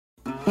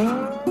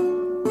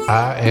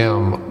I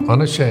am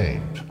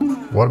unashamed.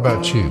 What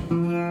about you?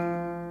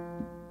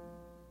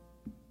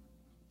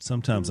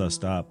 Sometimes I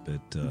stop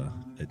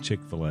at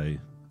Chick-fil-A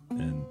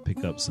and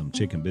pick up some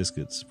chicken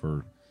biscuits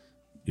for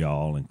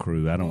y'all and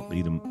crew. I don't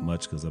eat them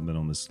much because I've been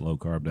on this low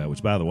carb diet,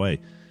 which, by the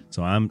way,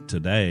 so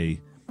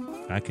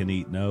I can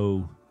eat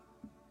no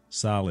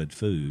solid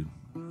food,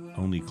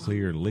 only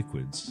clear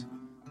liquids,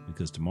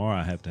 because tomorrow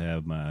I have to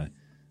have my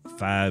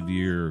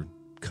 5-year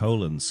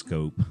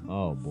colonoscope.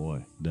 Oh,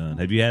 boy. Done.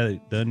 Have you had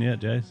it done yet,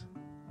 Jase?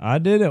 I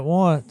did it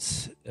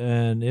once,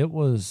 and it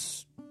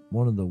was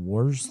one of the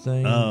worst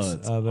things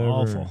I've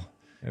ever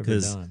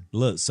done.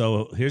 Look,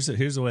 so here's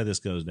the way this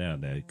goes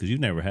down, Dad, because you've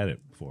never had it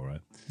before,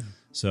 right?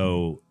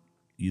 So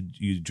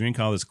you drink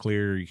all this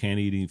clear, you can't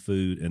eat any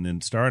food, and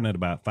then starting at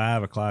about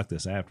 5 o'clock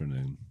this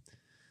afternoon,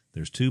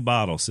 there's 2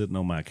 bottles sitting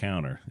on my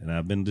counter, and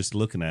I've been just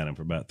looking at them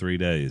for about 3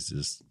 days,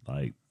 just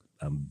like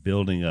I'm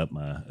building up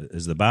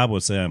as the Bible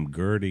would say, I'm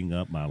girding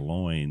up my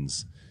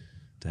loins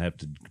to have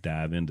to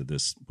dive into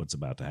this, what's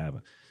about to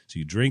happen. So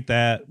you drink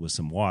that with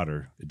some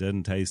water. It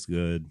doesn't taste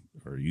good,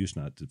 or it used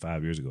not to.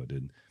 5 years ago it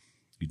didn't.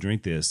 You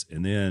drink this,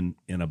 and then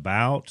in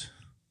about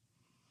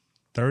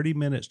 30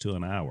 minutes to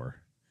an hour,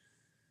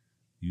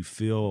 you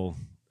feel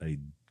a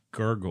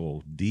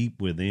gurgle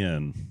deep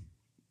within,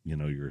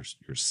 your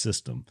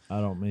system. I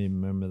don't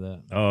even remember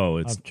that. Oh,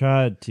 I've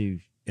tried to.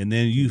 And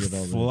then you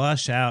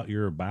flush out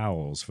your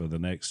bowels for the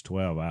next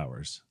 12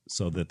 hours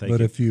so that they.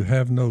 But if you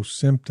have no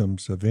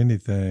symptoms of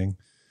anything,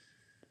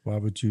 why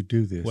would you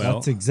do this? Well,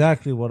 that's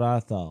exactly what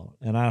I thought.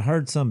 And I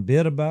heard some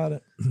bit about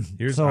it.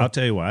 I'll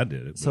tell you why I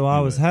did it. So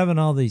I was having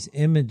all these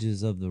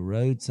images of the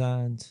road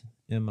signs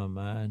in my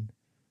mind,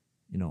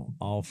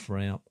 off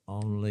ramp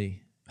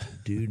only,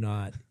 do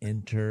not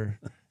enter,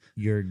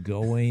 you're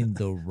going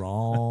the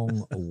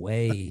wrong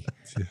way,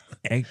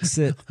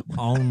 exit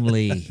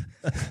only,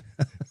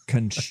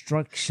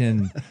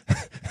 construction,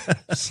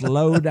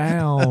 slow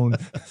down,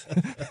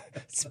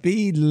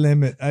 speed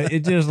limit.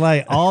 It just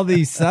like all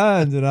these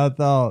signs, and I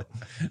thought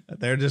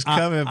they're just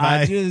coming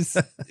by.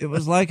 It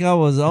was like I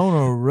was on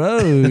a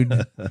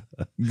road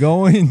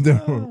going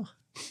through.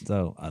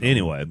 So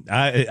anyway,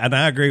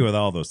 I agree with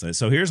all those things.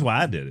 So here's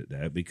why I did it,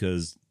 Dad,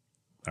 because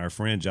our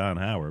friend John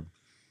Howard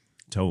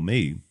told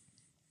me,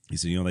 he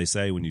said, they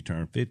say when you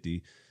turn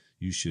 50,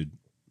 you should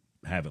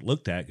have it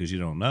looked at because you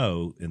don't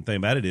know. And the thing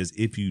about it is,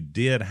 if you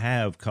did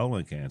have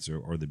colon cancer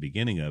or the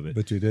beginning of it,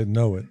 but you didn't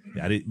know it,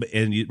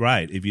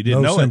 if you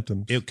didn't know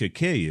symptoms, it could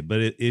kill you.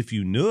 But if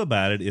you knew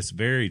about it, it's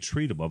very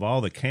treatable. Of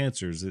all the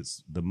cancers,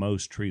 it's the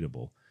most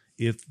treatable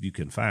if you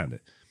can find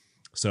it.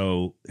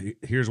 So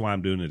here's why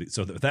I'm doing it.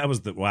 So that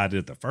was why I did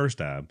it the first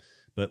time.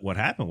 But what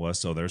happened was,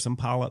 so there's some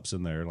polyps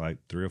in there, like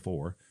 3 or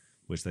 4,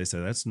 which they say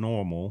that's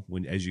normal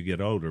as you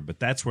get older. But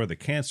that's where the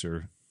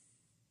cancer,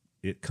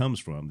 it comes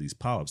from, these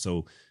polyps.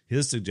 So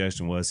his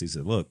suggestion was, he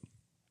said, look,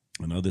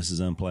 I know this is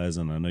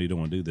unpleasant. I know you don't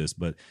want to do this,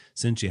 but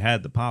since you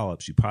had the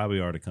polyps, you probably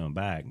ought to come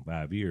back in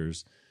 5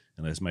 years,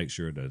 and let's make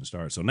sure it doesn't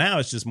start. So now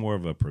it's just more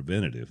of a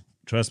preventative.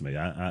 Trust me,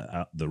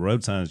 I the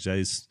road signs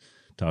Jase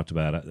talked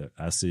about,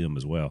 I see them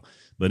as well.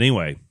 But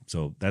anyway,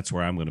 so that's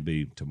where I'm going to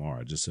be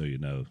tomorrow, just so you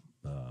know,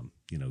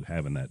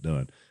 having that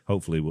done.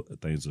 Hopefully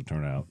things will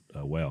turn out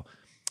well.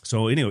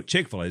 So anyway,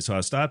 Chick-fil-A. So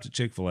I stopped at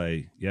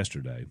Chick-fil-A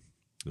yesterday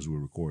as we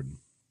were recording.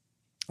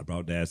 I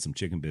brought Dad some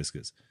chicken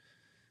biscuits.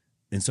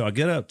 And so I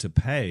get up to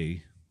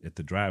pay at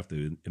the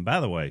drive-thru. And by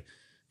the way,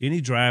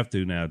 any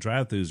drive-thru now,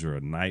 drive-thrus are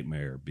a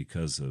nightmare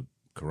because of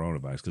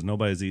coronavirus, because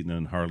nobody's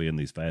eating hardly in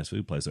these fast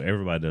food places. So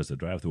everybody does the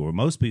drive-thru. Or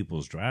most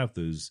people's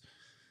drive-thrus,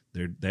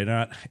 they're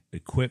not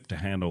equipped to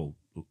handle,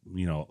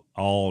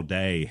 all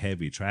day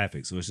heavy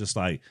traffic. So it's just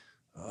like,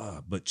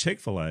 but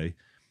Chick-fil-A,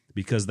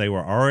 because they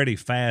were already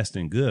fast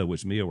and good,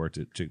 which Mia worked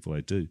at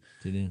Chick-fil-A too.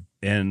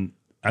 And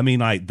I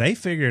mean, like, they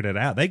figured it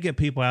out. They get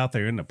people out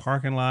there in the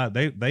parking lot.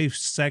 They've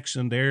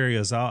sectioned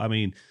areas out. I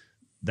mean,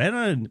 they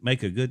don't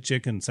make a good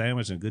chicken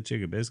sandwich and a good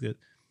chicken biscuit.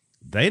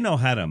 They know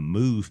how to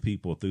move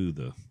people through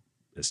the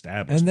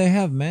establishment. And they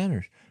have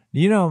manners.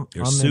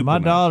 My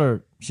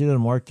daughter, she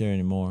doesn't work there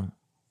anymore.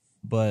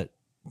 But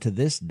to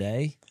this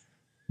day,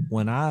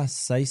 when I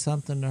say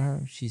something to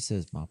her, she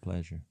says, my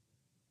pleasure.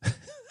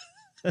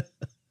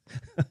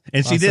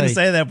 And she didn't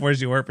say that before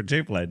she worked for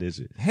Chick-fil-A, did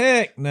she?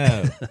 Heck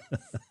no.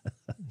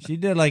 She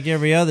did like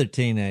every other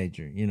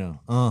teenager,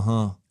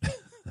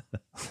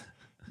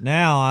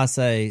 Now I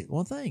say,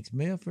 well, thanks,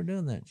 Mia, for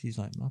doing that. She's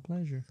like, my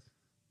pleasure.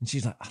 And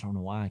she's like, I don't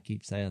know why I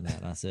keep saying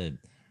that. I said,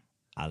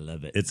 I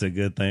love it. It's a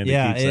good thing to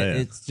keep saying.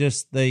 It's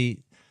just that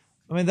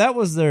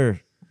was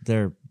their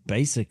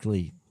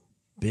basically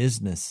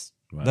business.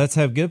 Right. Let's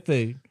have good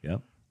food.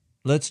 Yep.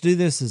 Let's do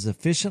this as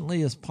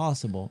efficiently as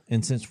possible.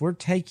 And since we're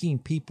taking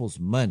people's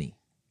money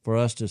for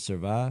us to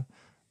survive,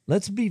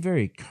 let's be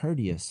very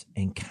courteous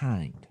and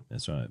kind.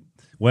 That's right.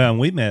 Well, and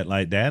we met,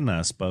 like Dad and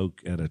I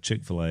spoke at a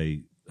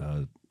Chick-fil-A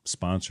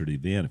sponsored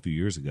event a few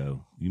years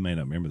ago. You may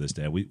not remember this,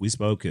 Dad. We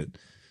spoke at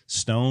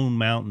Stone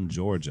Mountain,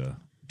 Georgia,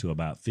 to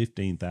about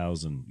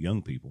 15,000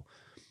 young people.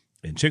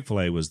 And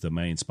Chick-fil-A was the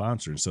main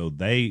sponsor. So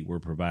they were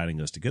providing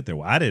us to get there.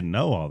 Well, I didn't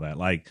know all that.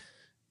 Like,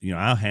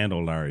 I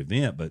handled our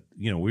event, but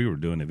we were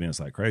doing events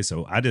like crazy.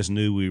 So I just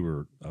knew we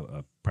were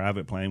a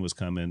private plane was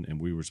coming, and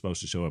we were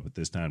supposed to show up at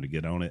this time to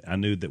get on it. I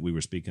knew that we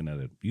were speaking at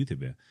a youth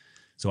event.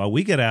 So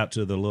we get out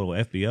to the little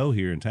FBO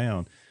here in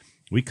town.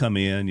 We come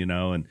in,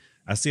 and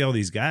I see all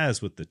these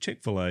guys with the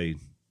Chick-fil-A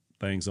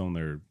things on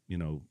their,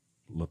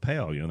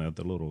 lapel,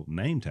 the little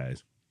name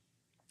tags.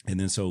 And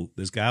then so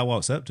this guy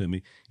walks up to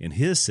me, and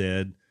his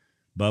said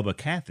Bubba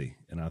Cathy.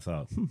 And I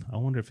thought, I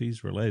wonder if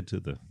he's related to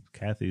the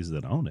Cathys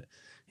that own it.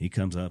 He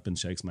comes up and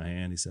shakes my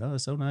hand. He said, "Oh,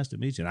 it's so nice to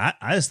meet you." And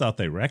I just thought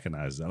they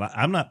recognized it.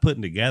 I'm not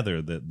putting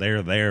together that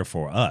they're there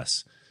for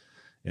us.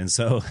 And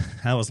so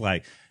I was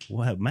like,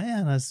 "Well,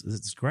 man,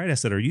 it's great." I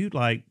said, "Are you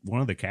like one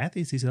of the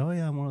Cathys?" He said, "Oh,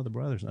 yeah, I'm one of the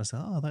brothers." And I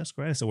said, "Oh, that's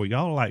great." I said, "Well,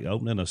 y'all like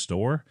opening a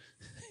store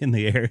in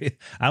the area?"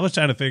 I was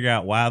trying to figure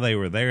out why they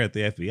were there at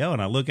the FBO,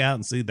 and I look out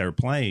and see their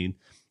plane,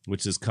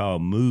 which is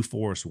called Moo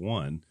Force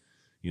One.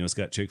 It's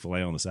got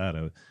Chick-fil-A on the side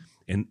of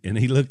it. And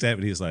he looked at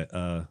me and he was like,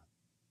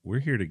 "We're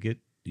here to get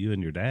you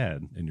and your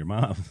dad and your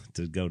mom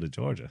to go to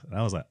Georgia." And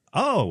I was like,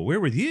 "Oh, we're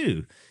with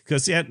you."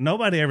 Because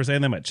nobody ever said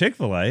anything about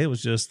Chick-fil-A. It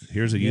was just,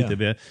 here's a youth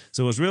event.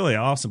 So it was really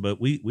awesome.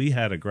 But we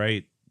had a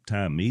great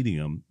time meeting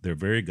them. They're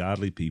very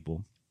godly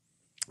people.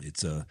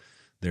 It's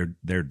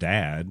their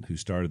dad who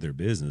started their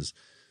business,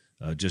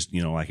 just,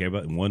 like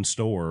everybody in one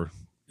store,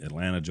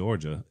 Atlanta,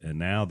 Georgia. And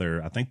now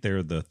I think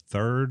they're the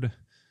third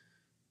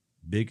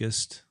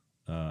biggest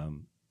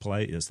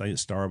place. I think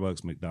it's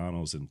Starbucks,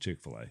 McDonald's, and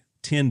Chick-fil-A.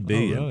 10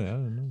 billion. Oh, really? I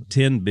didn't know that.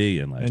 10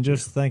 billion last year. And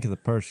just think of the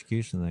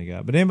persecution they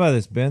got. But anybody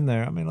that's been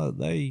there, I mean, look,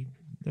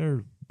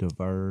 they're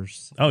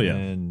diverse. Oh, yeah.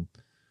 And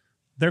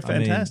they're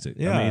fantastic.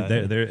 Yeah. I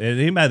mean, they're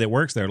anybody that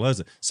works there loves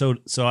it. So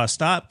I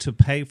stopped to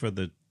pay for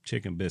the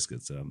chicken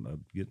biscuits. I'll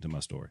get to my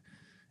story.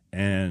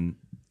 And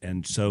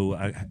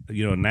so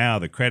now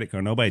the credit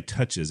card, nobody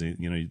touches it.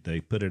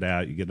 They put it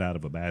out, you get it out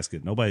of a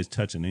basket. Nobody's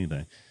touching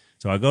anything.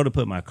 So I go to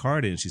put my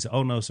card in. She said,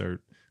 "Oh, no, sir.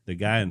 The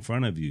guy in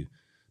front of you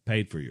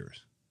paid for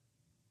yours."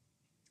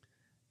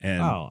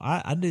 And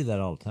I do that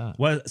all the time.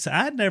 Well, so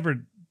I'd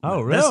never.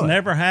 Oh, really? That's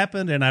never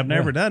happened, and I've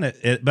never done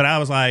it. But I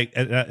was like,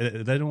 they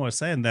didn't want to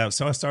say that.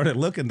 So I started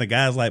looking. The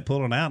guy's like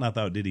pulling out, and I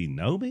thought, did he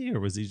know me,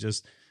 or was he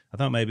just? I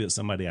thought maybe it was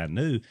somebody I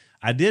knew.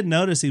 I did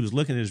notice he was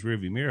looking at his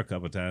rearview mirror a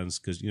couple of times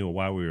because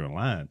while we were in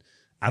line.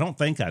 I don't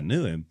think I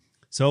knew him.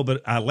 So,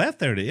 but I left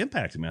there to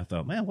impact him. I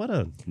thought, man, what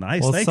a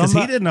nice thing, because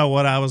he didn't know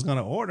what I was going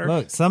to order.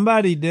 Look,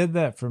 somebody did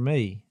that for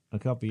me a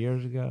couple of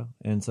years ago,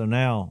 and so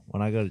now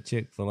when I go to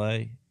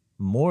Chick-fil-A,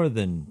 more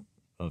than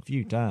a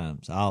few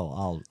times,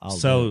 I'll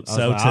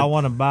I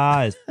want to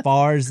buy as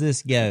far as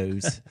this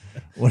goes,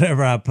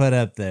 whatever I put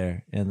up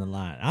there in the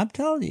line. I'm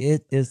telling you,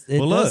 it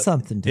does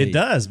something to you. It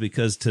does,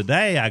 because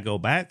today I go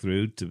back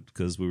through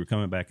because we were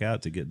coming back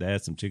out to get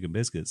Dad some chicken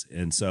biscuits,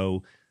 and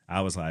so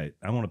I was like,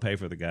 I want to pay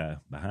for the guy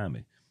behind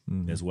me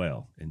as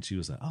well. And she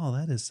was like, "Oh,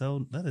 that is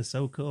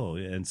so cool."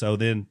 And so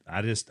then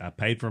I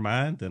paid for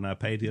mine, then I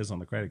paid his on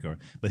the credit card.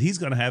 But he's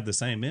going to have the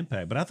same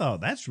impact. But I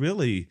thought that's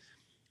really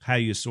how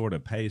you sort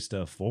of pay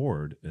stuff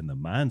forward in the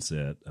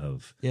mindset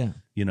of,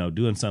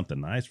 doing something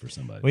nice for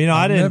somebody. Well,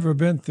 I've never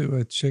been through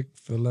a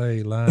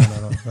Chick-fil-A line, I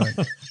don't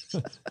think.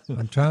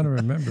 I'm trying to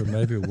remember,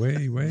 maybe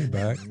way, way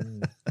back.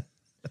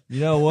 You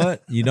know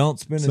what? You don't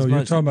spend as much. So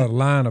you're talking about a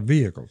line of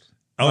vehicles.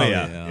 Oh,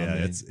 yeah. I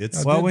mean, It's I did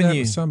that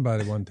with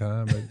somebody one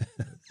time.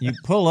 You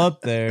pull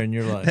up there and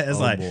you're like, it's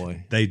oh, like,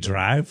 boy. They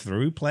drive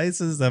through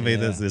places? I mean,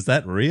 is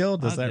that real?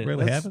 Does that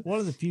really happen? One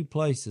of the few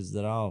places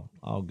that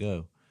I'll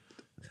go.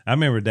 I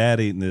remember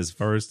Dad eating his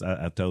first,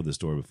 I've told this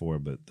story before,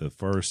 but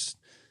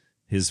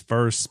his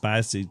first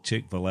spicy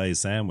Chick-fil-A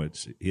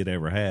sandwich he'd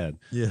ever had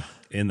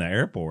in the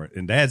airport.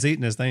 And Dad's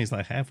eating this thing. He's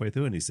like halfway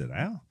through, and he said,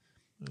 "Al,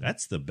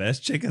 that's the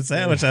best chicken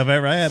sandwich I've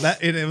ever had."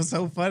 And it was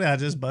so funny. I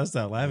just busted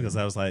out laughing because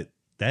I was like,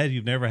 "Dad,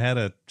 you've never had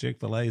a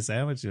Chick-fil-A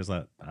sandwich?" He was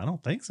like, "I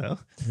don't think so."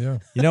 Yeah.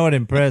 You know what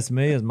impressed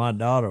me is my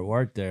daughter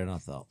worked there, and I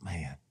thought,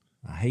 man,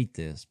 I hate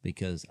this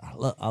because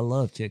I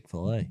love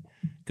Chick-fil-A.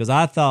 Because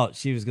I thought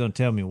she was going to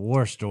tell me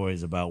war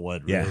stories about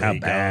what really how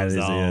bad goes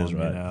it on, is,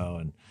 right?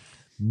 And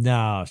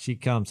no, she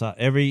comes out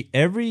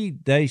every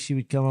day she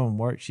would come home from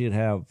work, she'd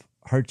have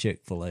her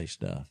Chick-fil-A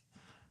stuff.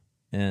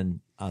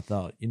 And I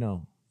thought,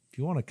 if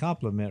you want a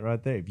compliment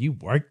right there, if you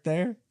work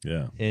there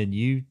and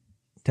you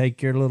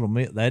take your little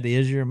meal, that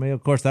is your meal.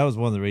 Of course, that was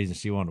one of the reasons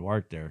she wanted to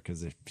work there,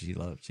 because she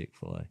loved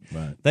Chick-fil-A.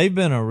 Right. They've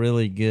been a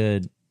really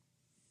good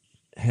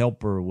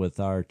helper with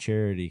our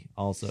charity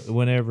also.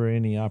 Whenever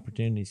any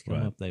opportunities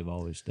come up, they've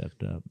always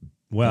stepped up.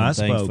 Well, I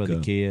things spoke for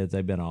the kids.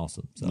 They've been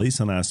awesome. So.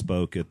 Lisa and I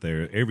spoke at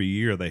every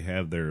year they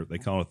have they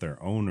call it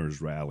their owners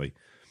rally,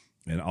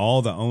 and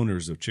all the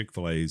owners of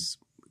Chick-fil-A's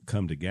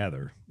come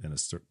together in a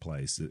certain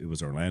place. It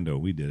was Orlando.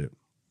 We did it.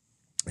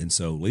 And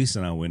so Lisa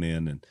and I went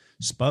in and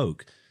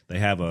spoke.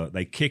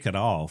 They kick it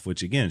off,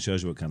 which again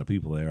shows you what kind of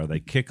people they are. They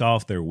kick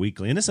off their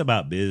weekly, and it's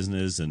about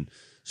business and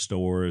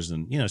stores,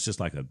 and it's just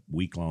like a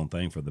week-long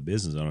thing for the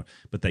business owner,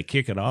 but they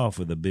kick it off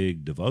with a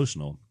big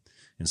devotional.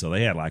 And so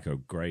they had like a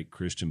great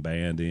Christian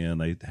band in,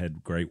 they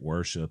had great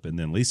worship, and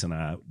then Lisa and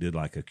I did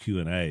like a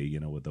Q&A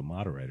with the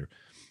moderator.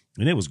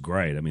 And it was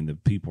great. I mean, the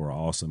people were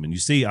awesome. And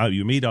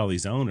you meet all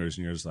these owners,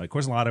 and you're just like, of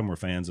course, a lot of them were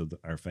fans of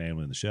our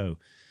family and the show.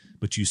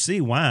 But you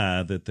see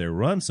why that they're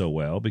run so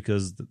well,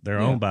 because they're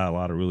owned by a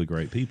lot of really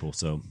great people.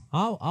 So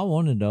I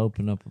wanted to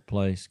open up a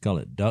place, call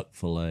it Duck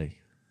Fillet.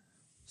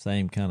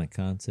 Same kind of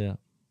concept,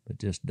 but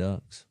just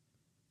ducks.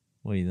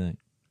 What do you think?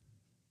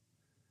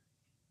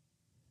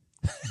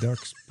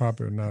 Ducks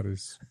probably not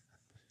as.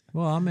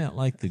 Well, I meant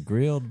like the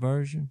grilled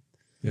version.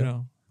 You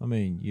know, I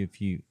mean, if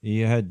you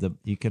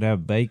could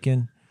have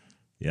bacon,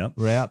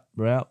 wrap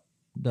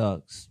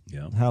ducks,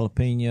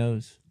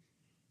 jalapenos,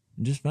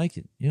 and just make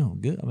it,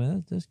 good. I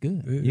mean, that's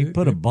good. You can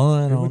put a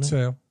bun on it. It would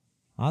sell.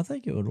 I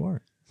think it would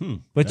work.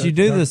 But you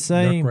do the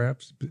same. Duck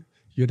wraps.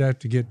 You'd have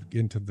to get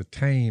into the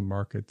tame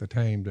market, the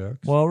tame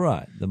ducks. Well,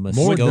 right. The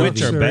Muscovy,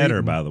 which are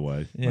better, by the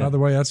way. Yeah. By the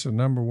way, that's the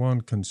number one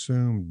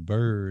consumed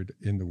bird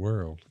in the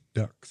world.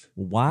 Ducks.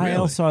 Why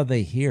else are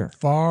they here?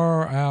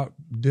 Far out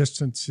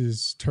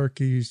distances,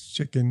 turkeys,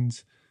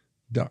 chickens,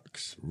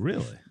 ducks.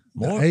 Really?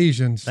 The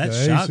Asians,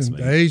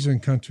 the Asian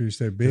countries,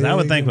 they're big. I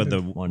would think with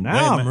the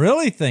now I'm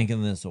really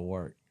thinking this will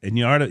work. And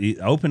you already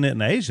open it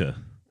in Asia.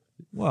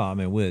 Well, I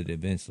mean, we'd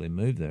eventually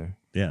move there.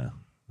 Yeah.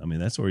 I mean,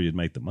 that's where you'd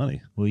make the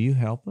money. Will you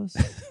help us?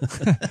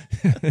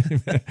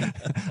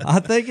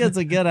 I think it's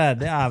a good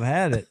idea. I've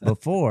had it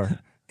before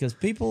because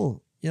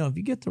people, if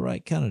you get the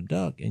right kind of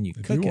duck and you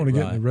cook it right. If you want to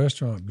get in the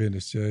restaurant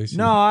business, Jase.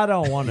 No, I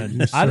don't want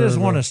to. I just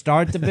want to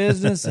start the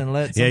business and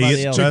let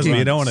somebody else. Trust me,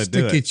 you don't want to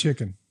do it. Sticky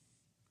chicken.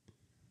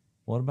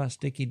 What about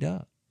sticky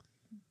duck?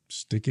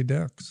 Sticky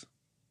ducks.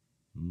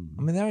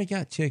 I mean, they already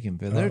got chicken,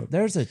 but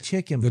there's a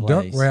chicken place. The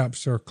duck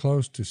wraps are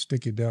close to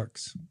sticky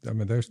ducks. I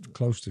mean, they're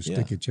close to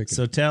sticky chicken.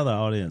 So tell the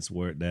audience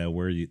where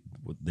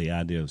the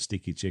idea of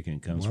sticky chicken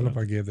comes from. Well, if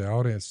I give the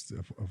audience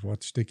of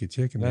what sticky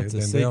chicken is,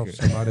 then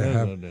somebody will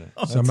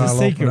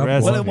open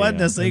up. Well, it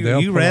wasn't a secret.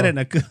 You read it in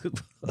a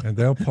cookbook. And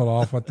they'll pull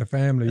off what the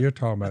family you're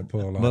talking about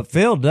pull off. But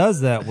Phil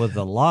does that with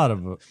a lot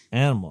of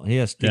animals. He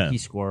has sticky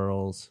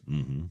squirrels,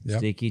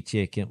 sticky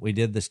chicken. We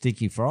did the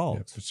sticky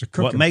frogs. It's a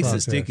cooking what makes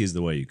process. it sticky is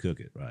the way you cook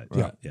it, right?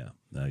 Yeah.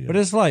 No, but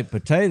it's like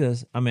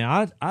potatoes. I mean,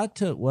 I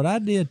took what I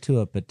did to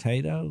a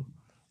potato,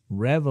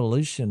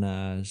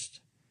 revolutionized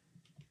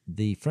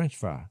the French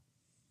fry.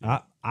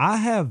 I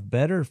have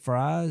better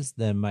fries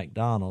than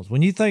McDonald's.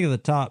 When you think of the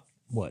top,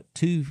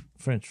 two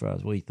French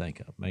fries, what do you think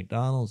of?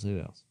 McDonald's, who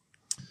else?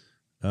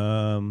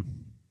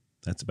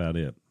 That's about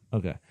it.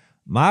 Okay.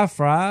 My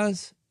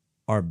fries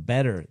are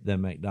better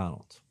than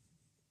McDonald's.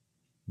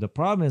 The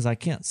problem is I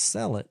can't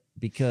sell it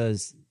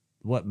because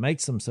what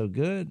makes them so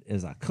good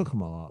is I cook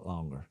them a lot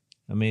longer.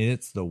 I mean,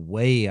 it's the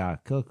way I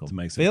cook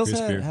them. Phil's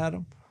had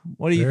them.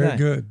 What do you think?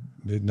 Very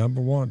good.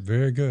 Number one,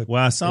 very good.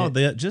 Well, I saw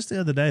that just the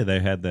other day. They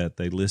had that.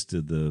 They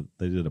listed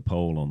they did a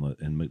poll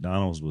and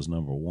McDonald's was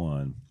number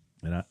one.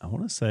 And I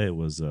want to say it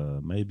was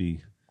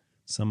maybe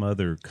some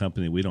other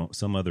company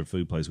some other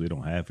food place we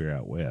don't have here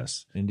out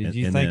west. And did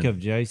you think of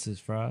Jase's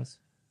fries?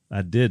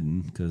 I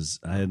didn't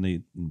because I hadn't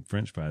eaten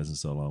French fries in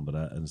so long, but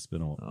it's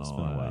been a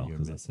while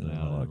because it's been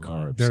a lot of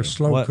carbs. They're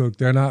slow cooked.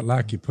 They're not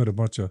like you put a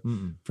bunch of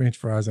French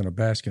fries in a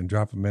basket and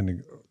drop them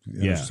in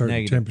a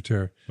certain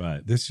temperature.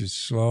 Right. This is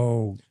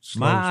slow.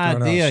 My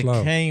idea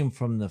came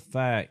from the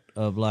fact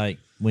of like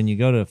when you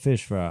go to a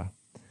fish fry,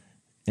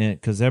 and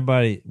because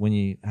everybody, when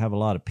you have a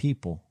lot of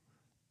people,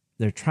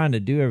 they're trying to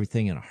do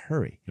everything in a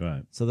hurry.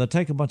 Right. So they'll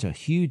take a bunch of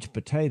huge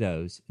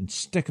potatoes and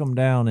stick them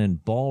down in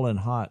boiling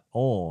hot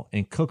oil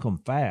and cook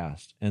them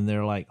fast. And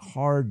they're like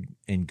hard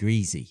and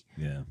greasy.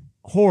 Yeah.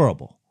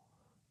 Horrible.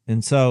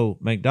 And so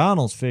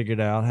McDonald's figured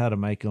out how to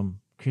make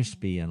them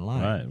crispy and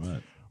light.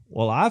 Right.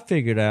 Well, I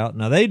figured out,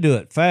 now they do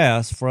it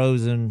fast,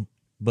 frozen,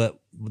 but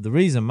the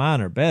reason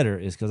mine are better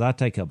is because I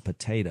take a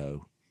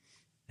potato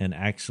and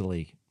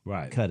actually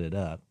cut it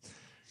up.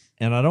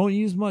 And I don't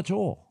use much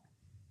oil.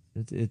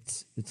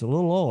 It's a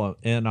little oil,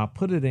 and I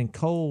put it in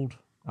cold.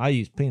 I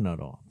use peanut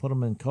oil. Put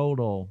them in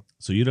cold oil.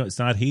 So it's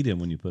not heated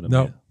when you put them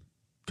in?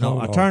 No,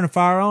 I turn the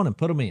fire on and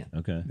put them in.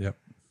 Okay. Yep.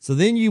 So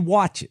then you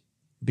watch it,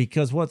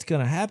 because what's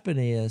going to happen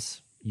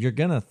is you're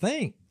going to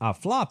think I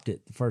flopped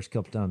it the first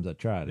couple times I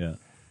tried it. Yeah.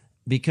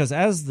 Because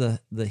as the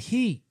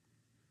heat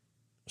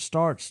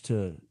starts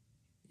to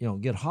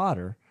get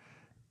hotter,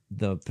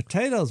 the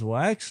potatoes will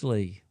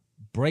actually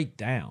break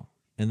down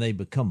and they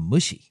become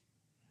mushy.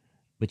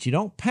 But you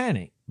don't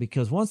panic,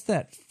 because once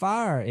that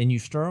fire, and you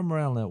stir them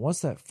around,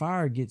 once that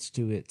fire gets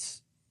to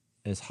its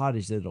as hot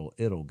as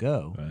it'll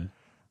go, right.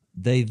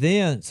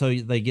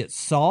 they get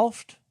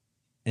soft,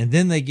 and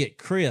then they get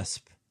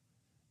crisp,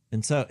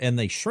 and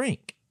they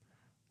shrink.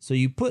 So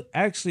you put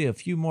actually a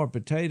few more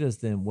potatoes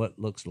than what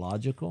looks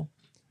logical,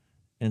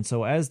 and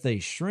so as they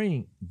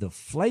shrink, the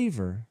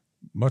flavor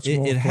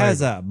it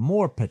has a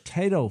more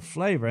potato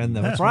flavor, and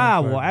the fry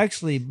will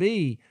actually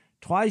be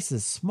twice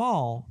as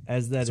small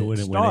as that it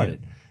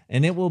started.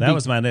 And it will that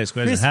was my next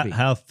question. Crispy.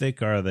 How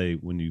thick are they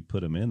when you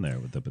put them in there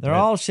with the potato? They're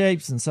all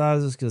shapes and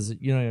sizes because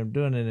you're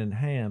doing it in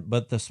hand.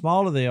 But the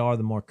smaller they are,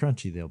 the more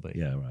crunchy they'll be.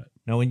 Yeah, right.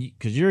 Now,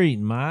 because you're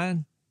eating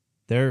mine,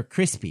 they're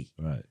crispy,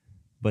 right?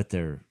 But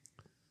they're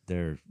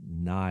they're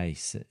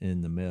nice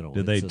in the middle.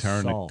 Do they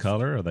turn the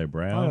color? Are they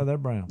brown? Oh, yeah, they're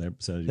brown.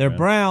 They're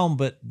brown,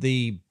 but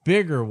the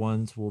bigger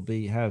ones will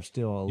have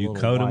still a little. You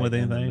coat them white with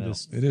in the anything? middle.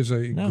 It is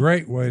a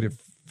great way to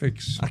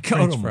fix I coat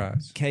French them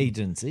fries.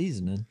 Cajun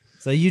seasoning.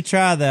 So you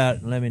try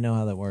that and let me know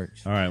how that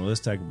works. All right, well,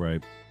 let's take a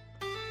break.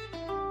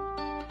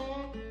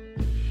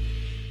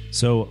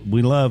 So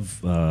we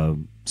love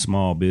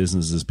small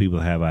businesses, people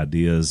that have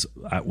ideas.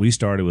 We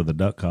started with a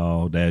duck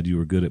call. Dad, you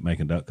were good at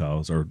making duck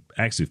calls, or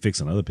actually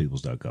fixing other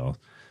people's duck calls,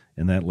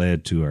 and that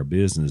led to our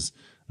business.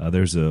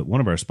 There's one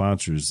of our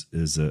sponsors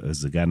is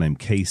a guy named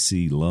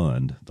KC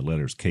Lund. The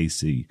letter's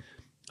KC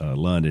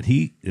Lund, and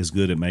he is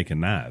good at making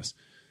knives.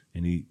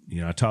 And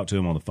I talked to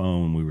him on the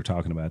phone. We were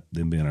talking about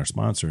them being our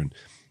sponsor, and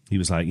he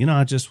was like,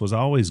 I just was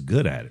always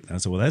good at it. And I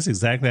said, well, that's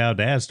exactly how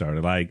Dad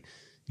started. Like,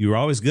 you were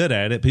always good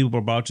at it.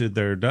 People brought you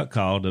their duck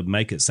call to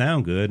make it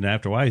sound good. And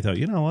after a while, you thought,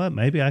 you know what?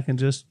 Maybe I can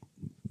just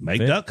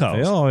make duck calls.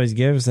 Phil always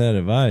gave us that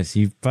advice.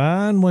 You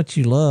find what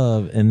you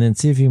love and then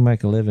see if you can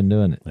make a living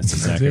doing it. That's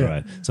exactly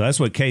right. So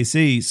that's what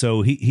KC,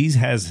 so he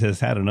has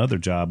had another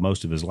job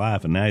most of his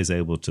life, and now he's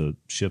able to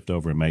shift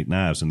over and make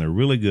knives. And they're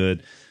really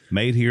good,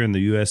 made here in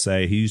the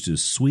USA. He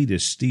uses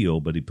Swedish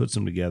steel, but he puts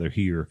them together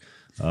here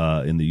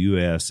in the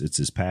U.S. It's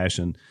his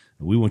passion.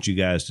 We want you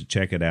guys to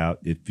check it out.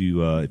 If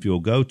you'll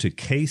go to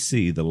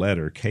KC, the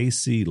letter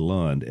KC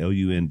Lund,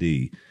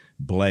 Lund,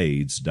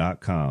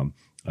 blades.com,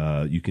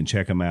 you can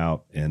check them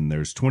out, and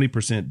there's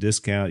 20%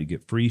 discount. You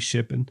get free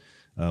shipping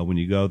when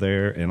you go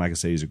there. And like I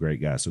say, he's a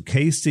great guy. So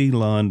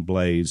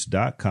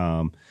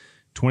KCLundblades.com,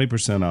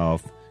 20%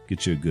 off.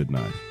 Get you a good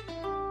knife.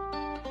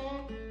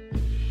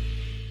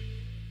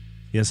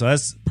 Yeah, so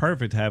that's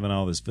perfect having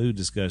all this food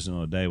discussion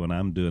on a day when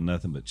I'm doing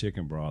nothing but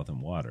chicken broth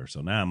and water. So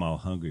now I'm all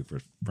hungry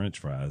for French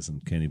fries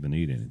and can't even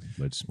eat any.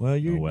 But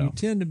you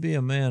tend to be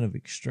a man of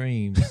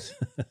extremes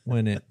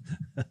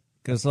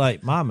because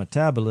like my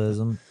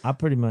metabolism, I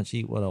pretty much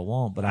eat what I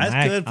want. But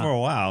that's good for a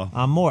while.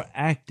 I'm more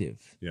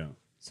active. Yeah.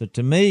 So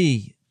to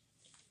me,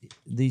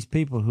 these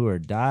people who are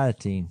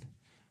dieting,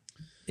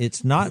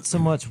 it's not so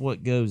much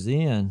what goes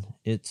in,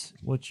 it's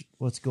what's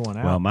going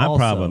out. Well, my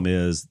problem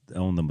is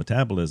on the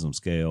metabolism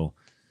scale.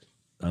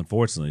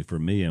 Unfortunately for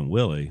me and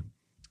Willie,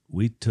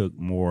 we took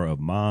more of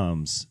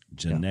Mom's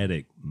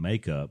genetic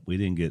makeup. We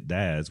didn't get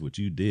Dad's, which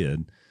you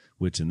did,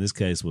 which in this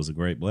case was a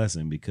great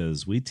blessing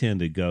because we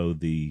tend to go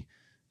the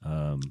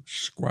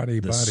squatty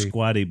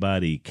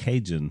body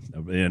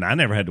Cajun. And I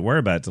never had to worry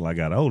about it till I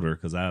got older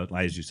because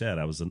as you said,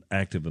 I was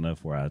active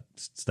enough where I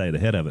stayed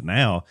ahead of it.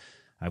 Now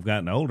I've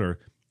gotten older.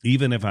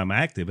 Even if I'm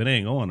active, it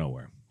ain't going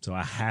nowhere. So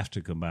I have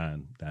to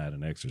combine diet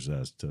and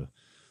exercise to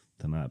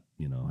not,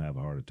 have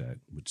a heart attack,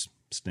 which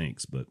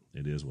stinks, but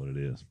it is what it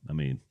is. I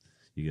mean,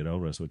 you get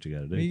older, that's what you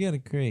got to do. Well, you got to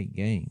create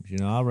games.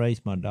 I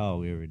race my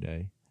dog every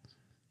day.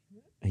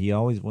 He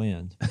always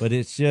wins, but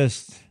it's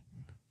just,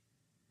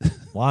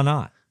 why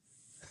not?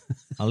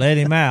 I let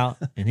him out,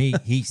 and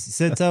he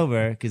sits over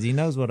there because he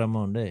knows what I'm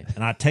going to do,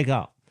 and I take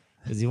off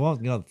because he wants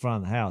to go to the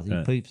front of the house.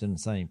 He poops in the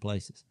same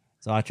places.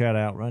 So I try to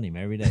outrun him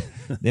every day.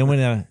 Then when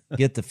I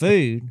get the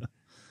food,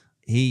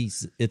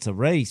 it's a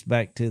race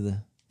back to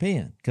the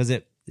pen because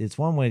it's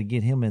one way to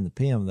get him in the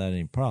pen without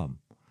any problem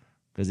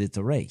because it's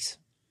a race.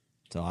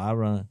 So I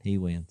run, he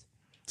wins.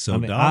 So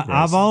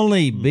I've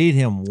only beat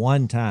him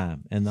one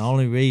time, and the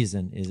only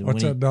reason is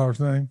what's that dog's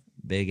name?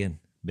 Biggin.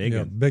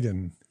 Yeah,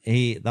 Biggin.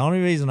 The only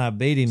reason I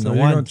beat him. So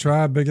you're going to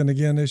try Biggin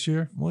again this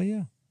year? Well,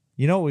 yeah.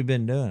 You know what we've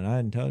been doing? I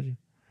hadn't told you.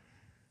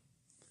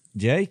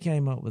 Jay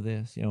came up with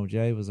this.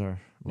 Jay was our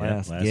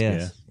last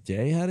guest.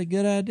 Jay had a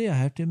good idea, I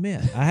have to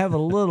admit. I have a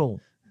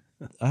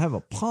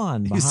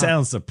pond behind. You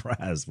sound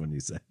surprised when you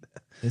said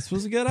that. This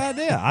was a good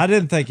idea. I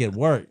didn't think it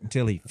worked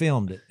until he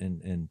filmed it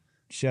and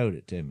showed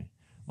it to me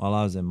while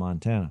I was in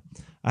Montana.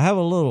 I have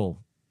a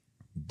little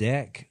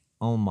deck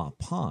on my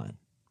pond,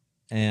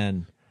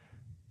 and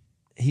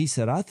he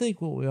said, I think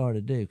what we ought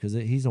to do, because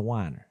he's a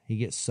whiner. He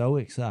gets so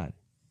excited.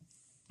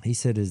 He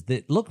said,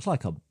 it looks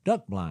like a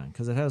duck blind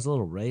because it has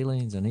little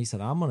railings. And he said,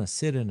 I'm going to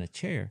sit in a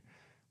chair.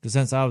 Because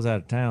since I was out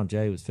of town,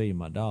 Jay was feeding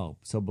my dog.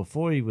 So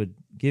before he would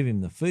give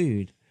him the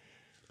food,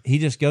 he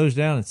just goes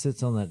down and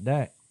sits on that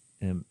deck.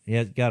 And he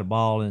has got a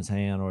ball in his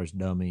hand or his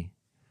dummy.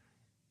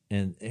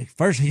 And at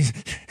first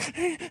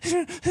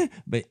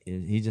but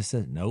he just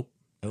said, nope.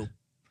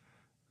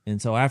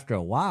 And so after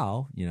a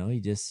while,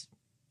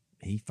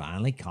 he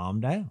finally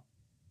calmed down.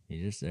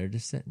 They're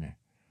just sitting there.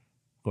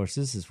 Of course,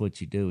 this is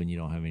what you do when you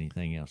don't have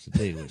anything else to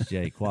do, which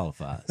Jay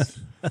qualifies.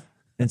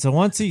 And so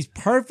once he's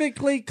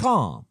perfectly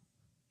calm,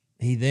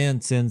 he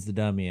then sends the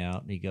dummy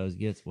out, and he goes,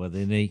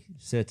 then he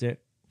sits there,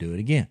 do it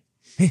again.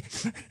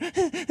 Because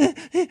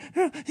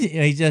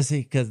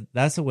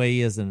that's the way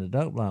he is in the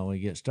duck blind when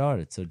he gets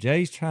started. So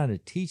Jay's trying to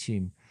teach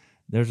him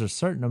there's a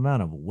certain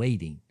amount of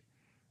waiting,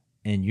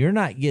 and you're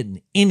not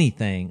getting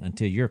anything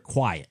until you're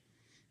quiet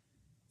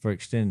for an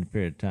extended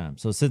period of time.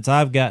 So since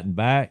I've gotten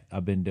back,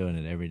 I've been doing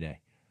it every day.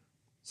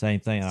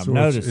 Same thing I've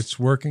noticed. It's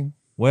working?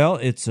 Well,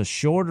 it's a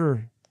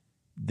shorter,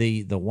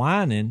 the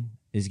whining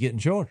is getting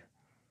shorter.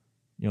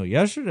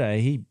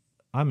 Yesterday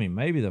I mean,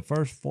 maybe the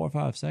first 4 or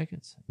 5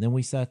 seconds. Then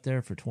we sat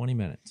there for 20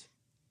 minutes.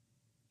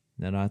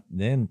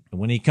 Then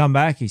when he come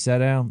back, he sat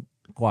down,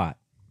 quiet.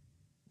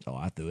 So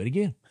I threw it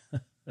again.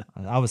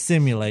 I was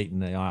simulating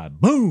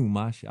boom,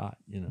 I shot.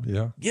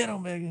 Yeah. Get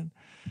him, Megan.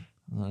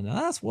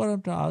 That's what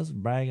I'm talking. I was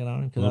bragging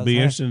on him. It'll be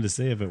interesting to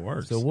see if it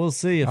works. So we'll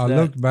see if I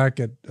looked back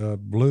at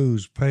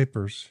Blues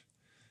papers,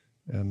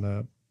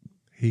 and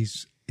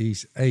he's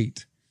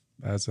 8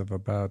 as of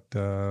about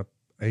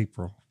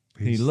April.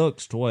 He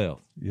looks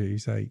 12. Yeah,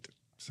 he's 8.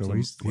 So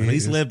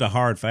he's lived a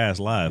hard, fast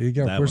life. He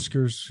got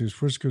whiskers.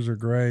 His whiskers are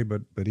gray,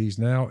 but he's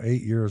now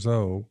 8 years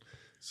old.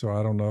 So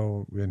I don't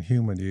know in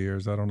human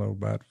years. I don't know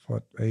about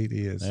what 8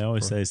 is. They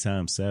always say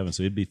times 7,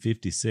 so he'd be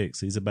 56.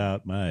 He's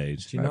about my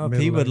age. But if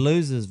he would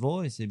lose his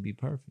voice, it'd be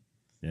perfect.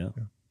 Yeah.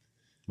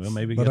 Well,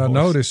 maybe. But I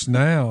noticed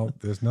now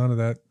there's none of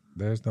that.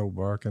 There's no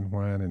barking,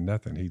 whining,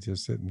 nothing. He's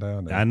just sitting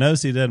down there. I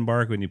notice he doesn't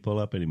bark when you pull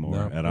up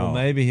anymore at all.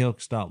 Maybe he'll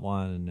stop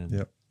whining. And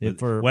Yep.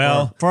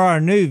 For our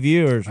new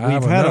viewers,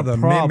 we've had a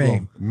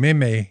problem.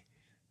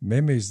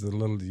 Mimi's the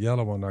little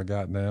yellow one I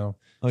got now.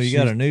 Oh, you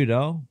got a new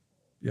dog?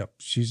 Yep,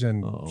 she's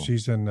in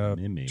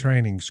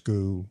training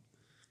school.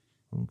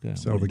 Okay.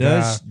 So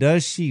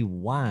does she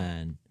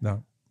whine?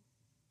 No,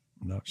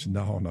 she's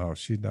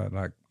not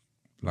like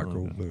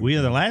old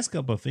Blue. The last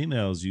couple of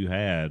females you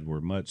had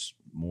were much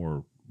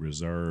more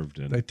reserved,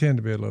 and they tend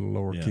to be a little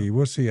lower key.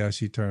 We'll see how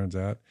she turns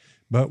out.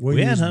 But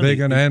we use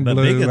Biggin and but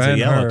Blue Biggin's and a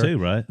yellow her. too,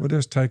 right? We'll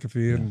just take a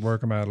few and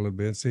work them out a little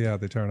bit, see how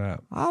they turn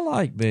out. I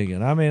like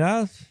Biggin. I mean,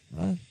 I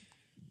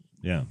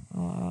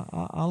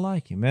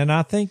like him, and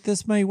I think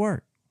this may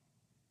work.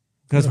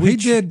 Because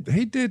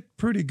he did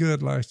pretty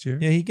good last year.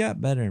 Yeah, he got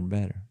better and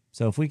better.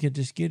 So if we could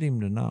just get him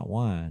to not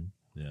whine.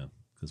 Yeah,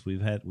 because we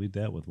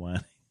dealt with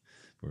whining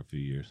for a few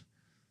years,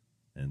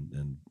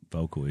 and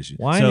vocal issues.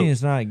 Whining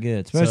is not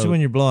good, especially when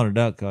you're blowing a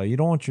duck call. You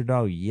don't want your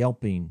dog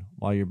yelping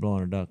while you're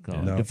blowing a duck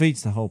call. Yeah. It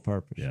defeats the whole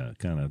purpose. Yeah,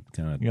 kind of.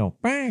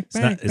 Bang,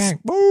 bang, bang,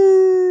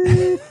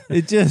 boo.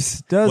 It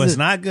just doesn't. Well, it's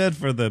not good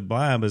for the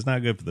blind, but it's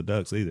not good for the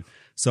ducks either.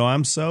 So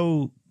I'm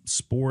so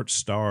sports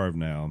starved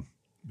now.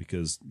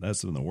 Because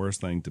that's the worst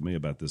thing to me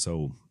about this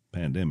whole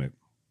pandemic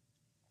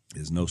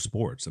is no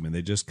sports. I mean,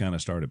 they just kind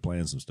of started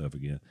playing some stuff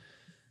again.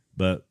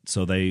 But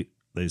so they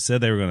said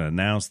they were going to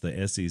announce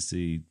the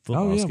SEC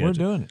football schedule. We're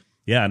doing it.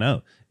 Yeah, I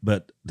know.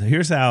 But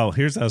here's how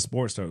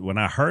sports started. When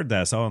I heard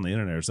that, I saw on the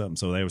internet or something.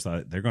 So they was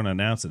like, they're going to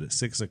announce it at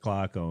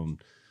 6:00 on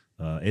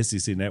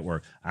SEC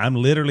Network. I'm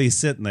literally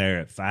sitting there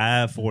at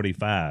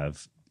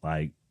 5:45,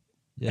 like.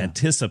 Yeah.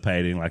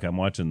 Anticipating like I'm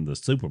watching the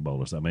Super Bowl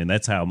or something. I mean,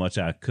 that's how much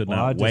I could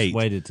not wait. I just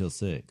waited till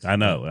 6. I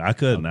know. I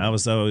couldn't. I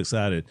was so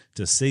excited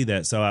to see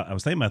that. So I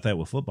was thinking about that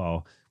with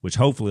football, which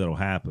hopefully it'll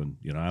happen.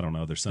 I don't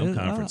know. There's some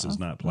conferences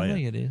not playing. I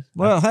think it is.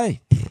 Well,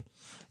 hey,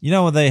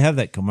 when they have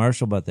that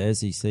commercial about the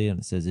SEC and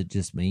it says it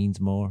just means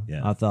more?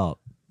 Yeah. I thought,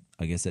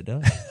 I guess it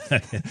does.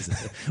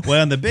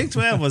 Well, and the Big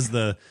 12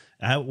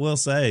 I will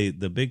say,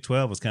 the Big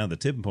 12 was kind of the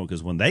tipping point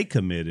because when they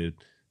committed,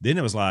 then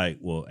it was like,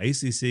 well,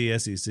 ACC,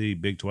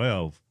 SEC, Big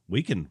 12,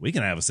 we can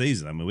have a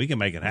season. I mean, we can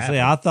make it happen. See,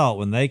 I thought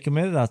when they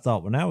committed,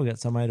 well, now we got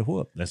somebody to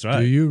whoop. That's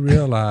right. Do you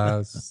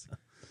realize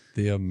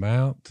the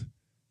amount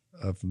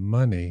of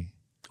money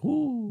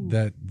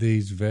that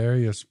these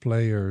various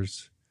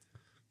players,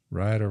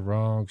 right or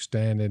wrong,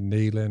 standing,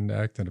 kneeling,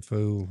 acting a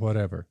fool,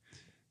 whatever,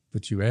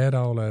 but you add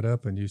all that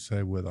up and you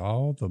say, with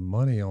all the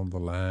money on the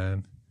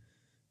line,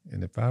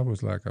 and if I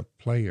was like a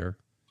player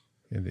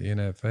in the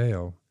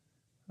NFL,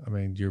 I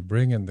mean, you're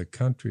bringing the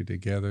country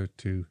together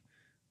to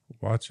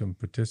watch them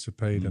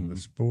participate in the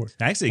sport.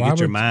 Actually, get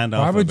your mind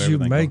off of everything. Why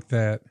would you make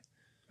that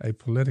a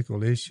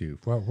political issue?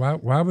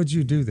 Why would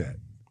you do that?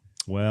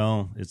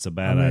 Well, it's a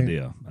bad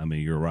idea. I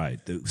mean, you're right.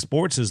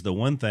 Sports is the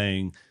one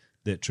thing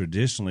that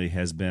traditionally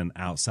has been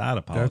outside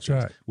of politics.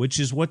 That's right. Which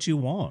is what you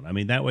want. I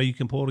mean, that way you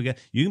can pull together.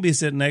 You can be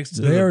sitting next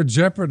to They're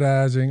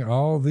jeopardizing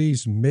all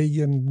these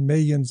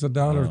millions of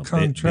dollar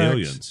contracts.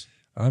 Billions.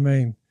 I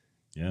mean,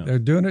 they're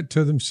doing it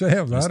to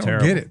themselves. It's I don't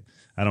terrible. get it.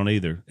 I don't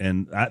either.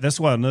 And that's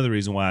why another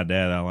reason why,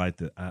 Dad,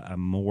 I'm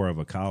more of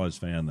a college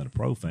fan than a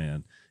pro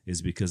fan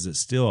is because it's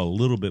still a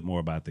little bit more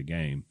about the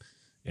game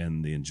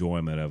and the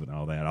enjoyment of it and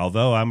all that.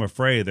 Although I'm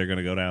afraid they're going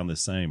to go down the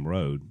same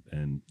road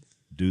and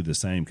do the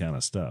same kind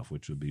of stuff,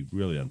 which would be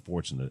really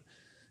unfortunate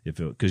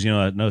because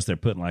I notice they're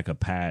putting like a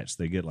patch.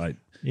 They get like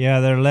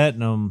they're letting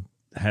them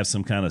have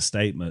some kind of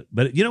statement.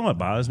 But you know what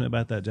bothers me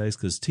about that, Jase?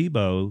 Because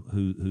Tebow,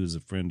 who's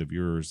a friend of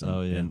yours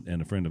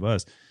and a friend of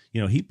us,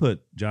 he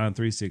put John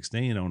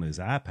 3:16 on his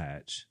eye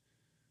patch.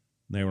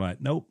 They were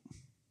like, nope.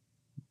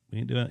 We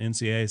ain't doing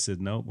NCAA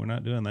said, nope, we're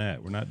not doing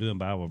that. We're not doing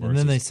Bible verses. And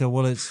then they said,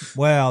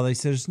 they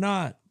said it's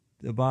not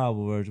the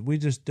Bible verse. We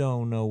just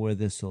don't know where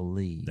this will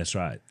lead. That's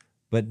right.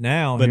 But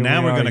now we're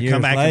going to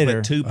come back and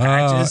put 2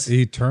 patches.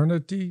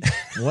 Eternity?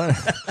 What?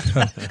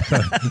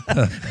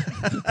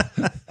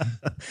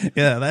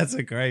 Yeah, that's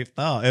a great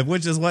thought,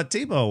 which is what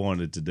Tebow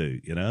wanted to do,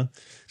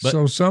 But,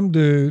 so some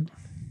dude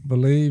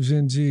believes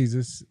in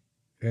Jesus,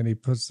 and he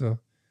puts a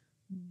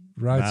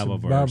writes a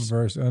Bible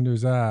verse under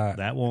his eye,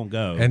 that won't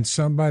go. and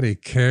somebody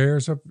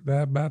cares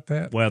about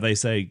that. Well, they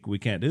say we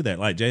can't do that,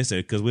 like Jay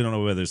said, because we don't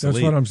know whether it's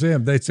That's what I'm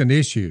saying. That's an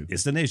issue.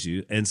 It's an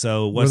issue, and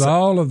so with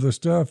all of the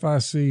stuff I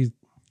see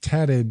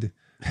tatted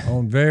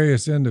on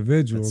various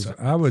individuals,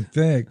 I would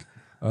think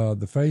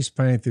the face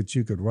paint that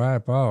you could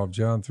wipe off,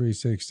 John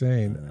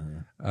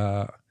 3:16,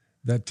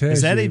 that tells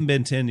has that you, even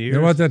been 10 years?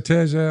 You know what that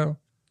tells you?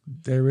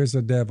 There is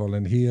a devil,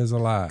 and he is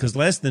alive. Because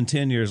less than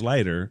 10 years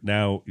later,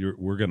 now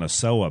we're going to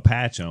sew a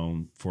patch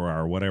on for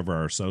our whatever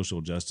our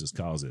social justice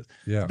cause is.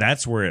 Yeah.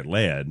 That's where it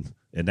led.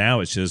 And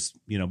now it's just,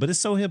 but it's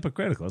so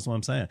hypocritical. That's what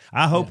I'm saying.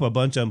 I hope a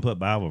bunch of them put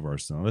Bible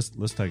verses on.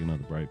 Let's take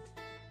another break.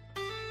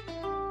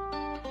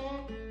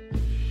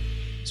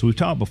 So we've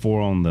talked before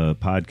on the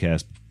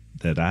podcast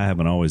that I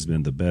haven't always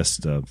been the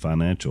best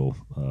financial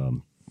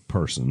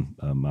person,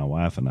 my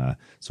wife and I.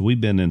 So we've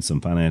been in some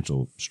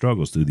financial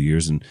struggles through the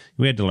years, and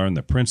we had to learn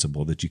the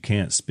principle that you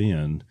can't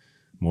spend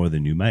more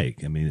than you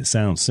make. I mean, it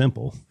sounds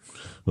simple,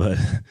 but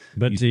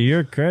to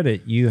your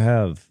credit, you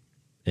have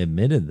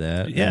admitted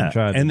that and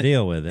tried to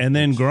deal with it. And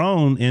then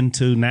grown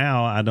into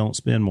now I don't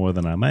spend more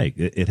than I make.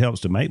 It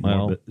helps to make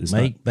more, but it's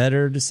make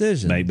better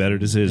decisions. Make better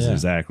decisions,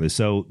 exactly.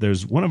 So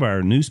there's one of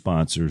our new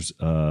sponsors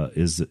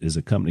is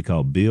a company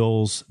called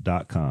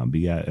Bills.com,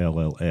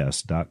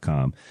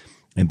 BILLS.com.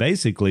 And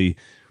basically,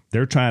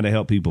 they're trying to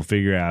help people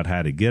figure out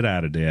how to get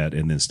out of debt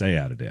and then stay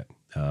out of debt,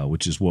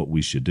 which is what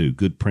we should do.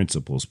 Good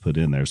principles put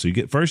in there. So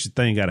first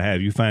thing you got to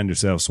have, you find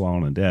yourself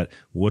swallowing in debt.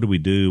 What do we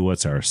do?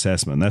 What's our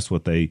assessment? And that's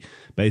what they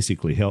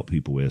basically help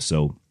people with.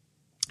 So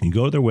you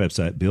go to their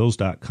website,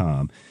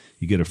 bills.com.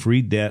 You get a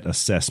free debt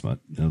assessment.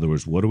 In other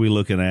words, what are we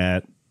looking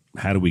at?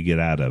 How do we get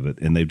out of it?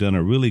 And they've done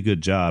a really good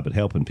job at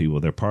helping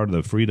people. They're part of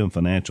the Freedom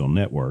Financial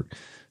Network.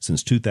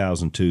 Since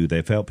 2002,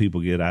 they've helped people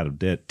get out of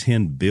debt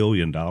 $10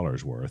 billion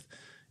worth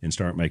and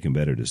start making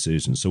better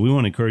decisions. So we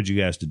want to encourage you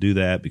guys to do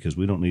that because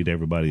we don't need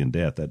everybody in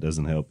debt. That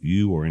doesn't help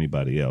you or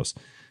anybody else.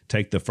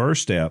 Take the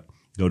first step.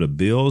 Go to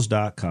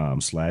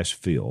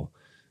bills.com/Phil,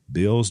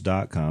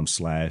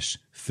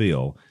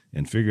 bills.com/Phil,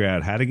 and figure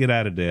out how to get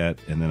out of debt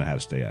and then how to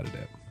stay out of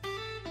debt.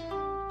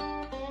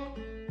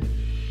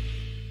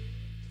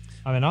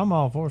 I mean, I'm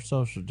all for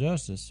social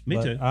justice.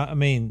 Me too. I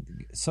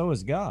mean, so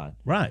is God.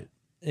 Right.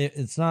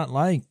 It's not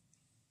like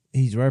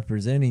he's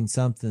representing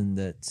something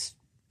that's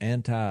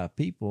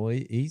anti-people.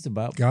 He's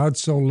about God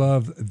so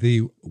loved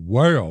the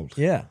world.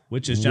 Yeah.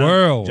 Which is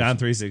John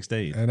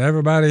 3:16. And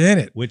everybody in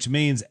it. Which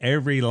means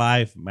every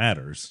life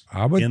matters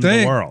I would in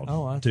think. the world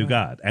to right.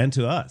 God and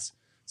to us.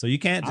 So you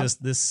can't just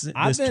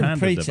I've been kind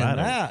preaching of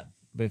that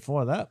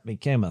before that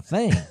became a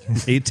thing.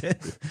 Me too.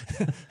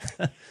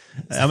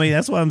 I mean,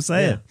 that's what I'm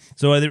saying. Yeah.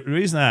 So the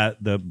reason I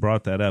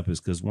brought that up is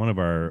because one of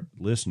our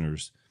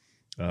listeners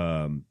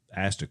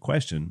asked a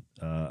question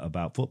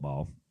about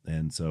football,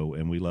 and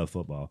we love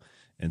football,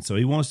 and so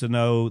he wants to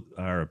know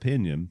our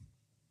opinion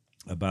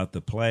about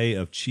the play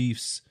of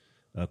Chiefs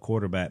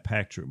quarterback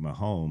Patrick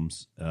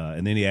Mahomes,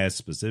 and then he asked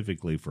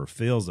specifically for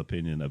Phil's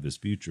opinion of his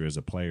future as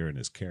a player and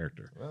his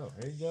character. Well,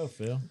 here you go,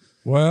 Phil.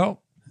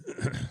 Well,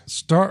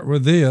 start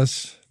with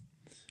this.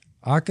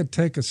 I could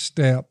take a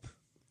step,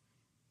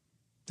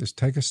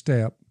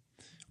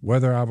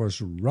 whether I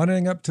was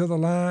running up to the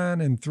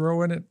line and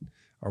throwing it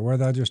or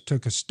whether I just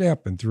took a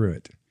step and threw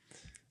it.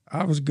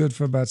 I was good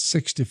for about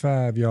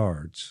 65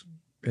 yards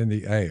in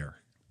the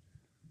air.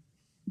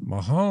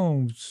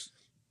 Mahomes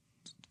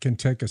can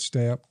take a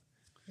step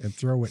and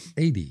throw it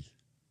 80.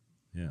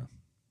 Yeah.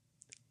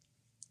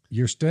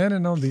 You're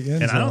standing on the end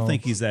zone. And I don't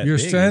think he's that You're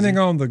big, standing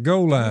on the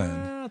goal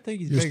line. I think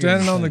he's You're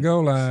standing on the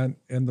goal line,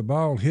 and the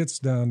ball hits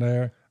down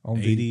there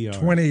on the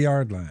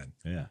 20-yard line.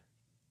 Yeah.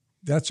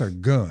 That's a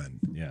gun.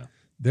 Yeah.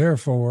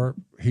 Therefore,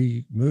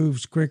 he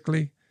moves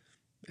quickly.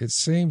 It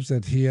seems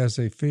that he has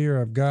a fear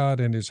of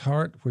God in his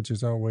heart, which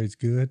is always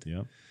good.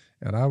 Yep.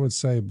 And I would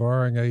say,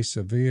 barring a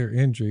severe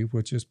injury,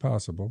 which is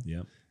possible,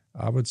 Yep.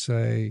 I would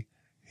say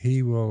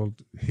he will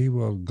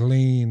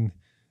glean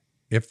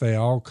if they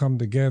all come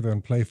together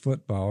and play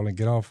football and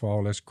get off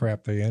all this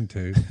crap they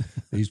into,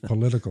 these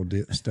political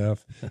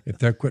stuff. If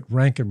they quit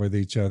ranking with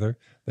each other,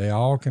 they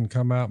all can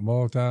come out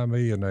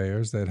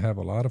multimillionaires that have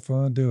a lot of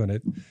fun doing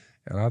it.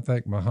 And I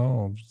think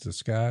Mahomes, the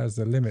sky is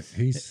the limit.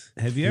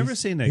 Have you ever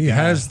seen He guy?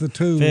 has the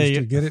tools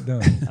to get it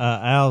done.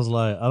 Al's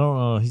like, I don't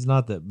know. He's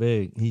not that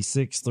big. He's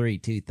 6'3",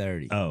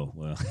 230. Oh,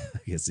 well, I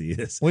guess he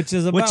is. Which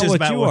is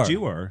about what you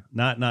were.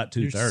 Not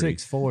 230. You're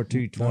 6'4",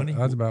 220. I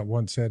was about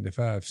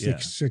 175,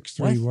 6'3",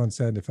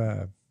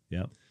 175.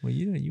 Yep. Well,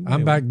 you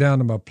I'm back down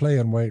to my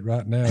playing weight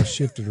right now,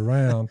 shifted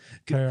around,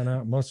 carrying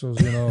out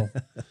muscles, I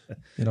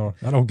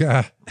don't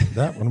got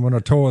that one. When I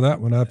tore that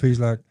one up,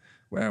 he's like,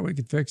 well, we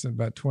could fix it in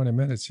about 20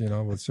 minutes,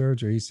 with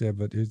surgery. He said,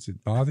 but is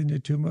it bothering you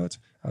too much?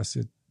 I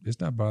said, it's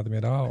not bothering me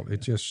at all.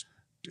 It just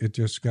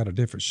got a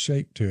different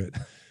shape to it.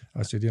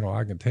 I said,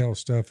 I can tell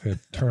stuff had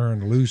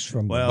turned loose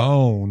from the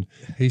bone.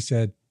 He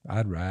said,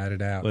 I'd ride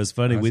it out. Well, it's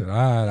funny. I said, all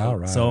right, I'll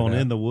ride it out.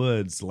 In the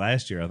Woods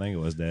last year, I think it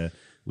was, Dad,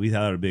 we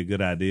thought it would be a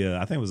good idea.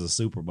 I think it was a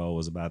Super Bowl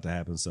was about to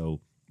happen.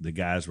 So the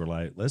guys were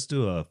like, let's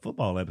do a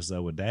football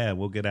episode with Dad.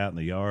 We'll get out in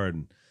the yard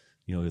and,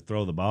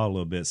 throw the ball a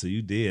little bit. So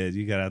you did.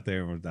 You got out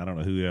there. I don't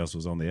know who else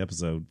was on the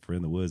episode for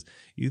In the Woods.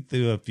 You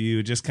threw a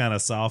few, just kind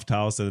of soft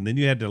toss, and then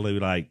you had to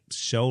like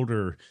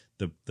shoulder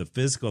the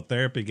physical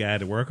therapy guy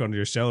to work on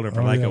your shoulder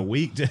for a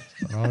week.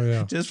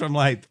 Just from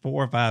like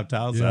 4 or 5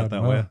 tosses. I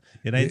thought, well,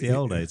 it ain't the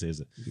old days,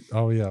 is it?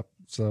 Oh, yeah.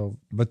 So,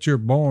 but you're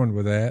born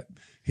with that.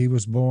 He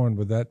was born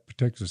with that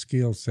particular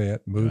skill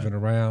set, moving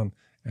around,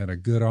 and a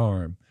good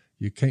arm.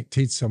 You can't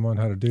teach someone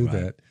how to do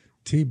that.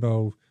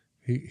 Tebow,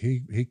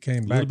 he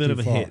came back too far. A little bit of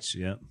a hitch,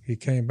 yeah. He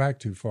came back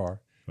too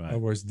far. Right. In other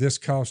words, this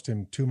cost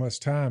him too much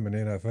time in the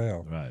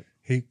NFL. Right.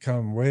 He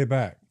come way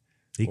back.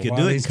 He could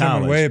do it in college.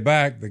 Coming way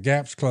back, the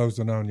gap's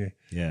closing on you.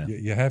 Yeah.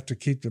 You have to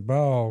keep the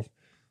ball,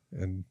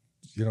 and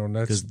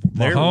that's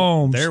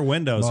Mahomes. Their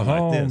windows are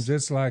like this.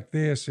 It's like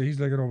this. He's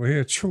looking over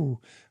here.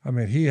 I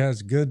mean, he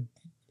has good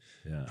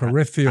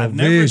peripheral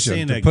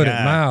vision, to put it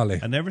mildly.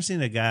 I've never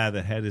seen a guy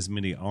that had as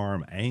many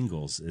arm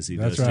angles as he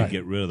does to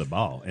get rid of the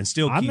ball and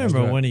still. I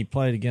remember when he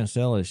played against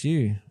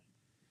LSU.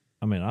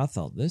 I mean, I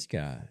thought this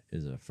guy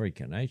is a freak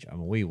of nature. I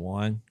mean, we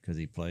won because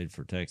he played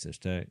for Texas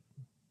Tech.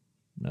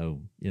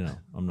 No,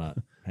 I'm not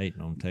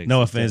hating on Texas.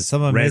 No offense, Tech.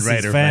 Some of Red Mrs.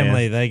 Raider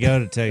family, fan. They go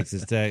to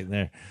Texas Tech. And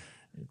they're,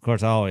 of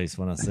course, always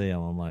when I see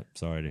them, I'm like,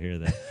 sorry to hear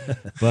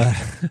that.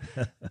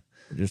 But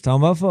just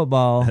talking about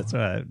football. That's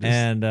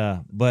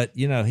right. But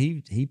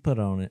he put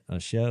on a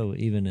show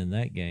even in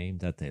that game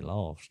that they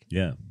lost.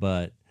 Yeah.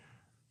 But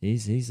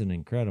he's an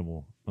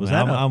incredible.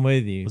 I'm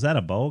with you. Was that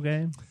a bowl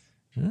game?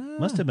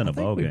 Must have been a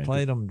bowl game. We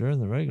played them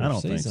during the regular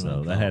season. I don't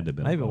think so. That had to have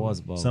been. Maybe it was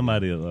a bowl.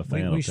 Somebody, game. A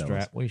fan, we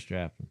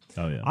strapped them.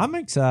 Oh yeah. I'm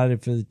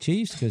excited for the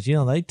Chiefs because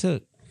they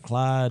took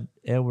Clyde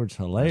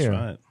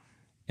Edwards-Helaire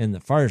in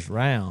the first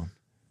round.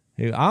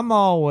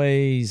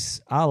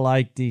 I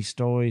like these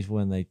stories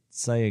when they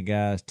say a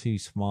guy's too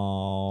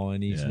small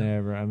and he's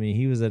never. I mean,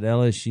 he was at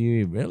LSU.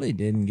 He really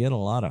didn't get a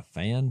lot of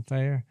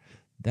fanfare.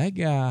 That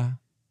guy.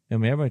 I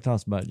mean, everybody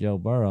talks about Joe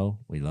Burrow.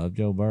 We love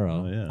Joe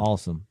Burrow. Oh, yeah.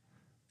 Awesome.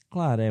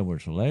 Clyde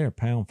Edwards-Helaire,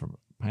 pound for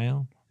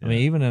pound. Yeah. I mean,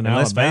 even in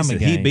Alabama game,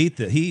 he beat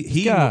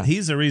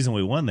he's the reason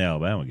we won the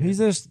Alabama game. He's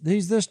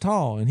this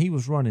tall, and he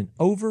was running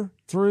over,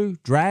 through,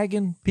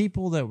 dragging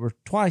people that were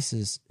twice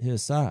his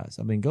size.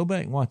 I mean, go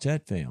back and watch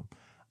that film.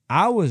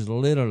 I was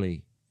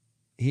literally,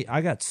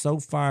 I got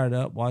so fired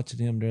up watching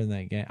him during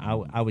that game.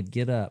 I would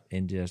get up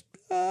and just.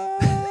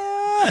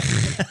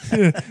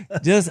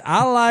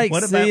 I like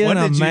seeing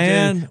a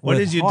man. What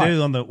did you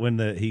do on when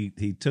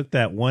he took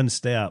that one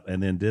step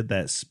and then did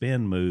that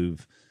spin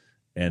move?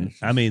 And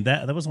I mean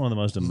that was one of the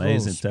most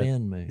amazing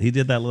spin move. He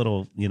did that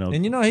little,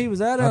 And he was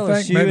at LSU.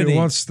 I think maybe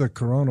once the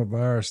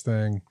coronavirus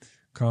thing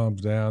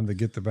calms down, to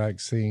get the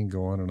vaccine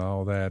going and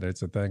all that,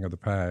 it's a thing of the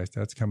past.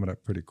 That's coming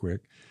up pretty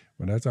quick.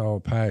 When that's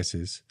all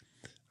passes,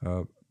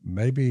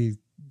 maybe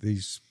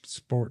these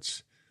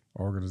sports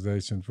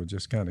organizations will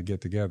just kind of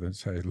get together and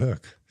say,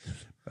 look,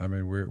 I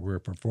mean, we're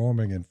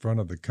performing in front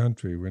of the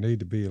country. We need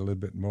to be a little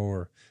bit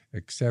more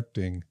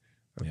accepting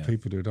of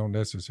people who don't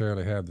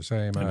necessarily have the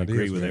same ideas.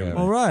 Agree with everything.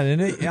 Well, right,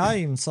 and I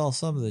even saw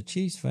some of the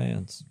Chiefs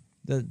fans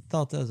that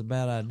thought that was a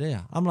bad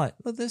idea. I'm like,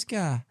 look, this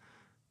guy,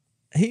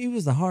 he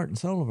was the heart and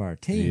soul of our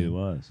team. He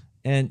was.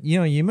 And,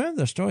 you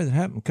remember the story that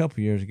happened a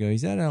couple years ago.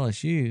 He's at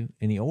LSU,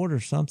 and he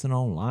orders something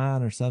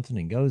online or something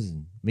and goes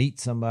and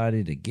meets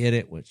somebody to get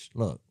it, which,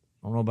 look,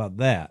 I don't know about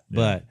that.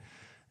 But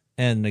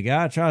and the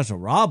guy tries to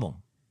rob him,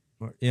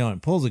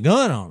 and pulls a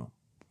gun on him.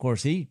 Of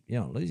course,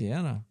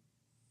 Louisiana,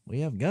 we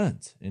have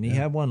guns, and he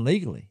had one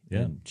legally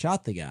and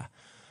shot the guy.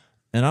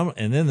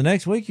 And then the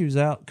next week he was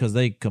out because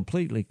they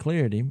completely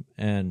cleared him.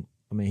 And,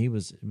 I mean, it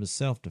was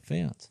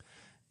self-defense.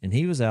 And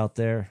he was out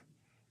there,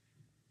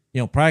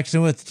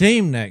 practicing with the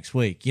team next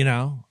week,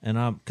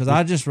 and because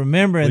I just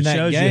remember in that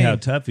game. Which shows you how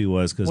tough he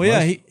was. Cause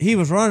he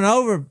was running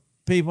over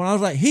people, and I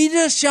was like, he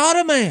just shot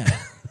a man.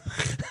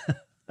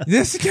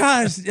 This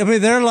guy's, I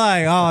mean, they're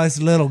like, oh, this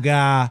little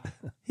guy.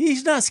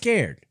 He's not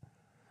scared.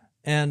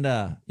 And,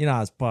 I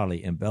was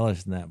probably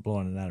embellishing that,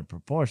 blowing it out of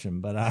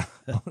proportion, but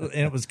and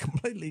it was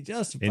completely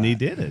justified. And he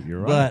did it. You're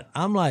right. But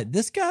I'm like,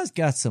 this guy's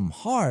got some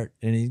heart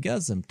and he's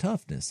got some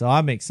toughness. So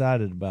I'm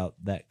excited about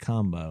that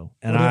combo.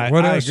 And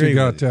what else you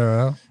got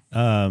there,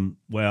 Al?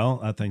 Well,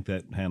 I think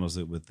that handles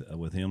it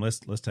with him.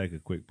 Let's take a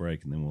quick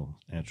break and then we'll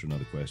answer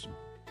another question.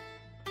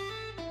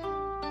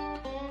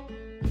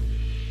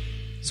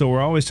 So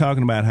we're always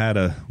talking about how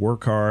to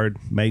work hard,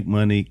 make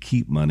money,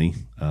 keep money.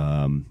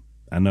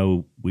 I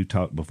know we've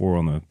talked before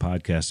on the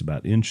podcast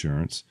about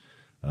insurance.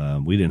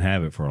 We didn't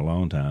have it for a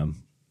long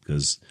time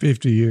because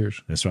 50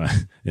 years. That's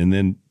right. And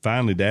then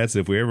finally, Dad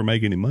said, if we ever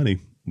make any money,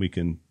 we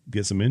can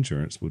get some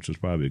insurance, which was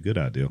probably a good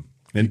idea.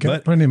 You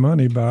got plenty of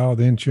money, buy all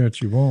the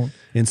insurance you want.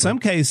 In some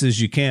cases,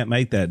 you can't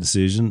make that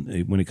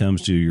decision when it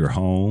comes to your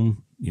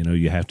home.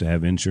 You have to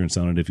have insurance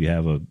on it if you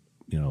have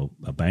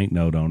a bank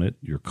note on it,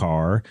 your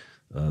car.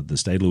 the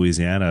state of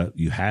Louisiana,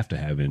 you have to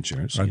have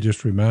insurance. I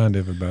just remind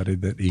everybody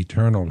that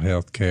eternal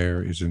health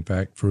care is in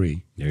fact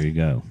free. There you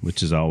go,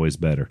 which is always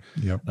better.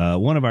 Yep.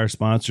 One of our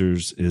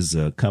sponsors is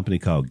a company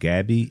called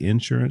Gabi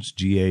Insurance,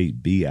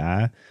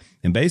 Gabi.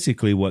 And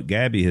basically what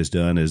Gabi has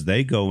done is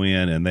they go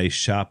in and they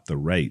shop the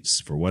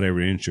rates for whatever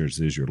insurance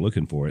it is you're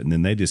looking for. And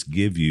then they just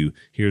give you,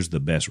 here's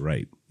the best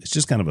rate. It's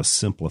just kind of a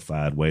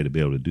simplified way to be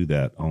able to do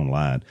that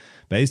online.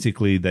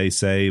 Basically, they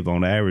save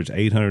on average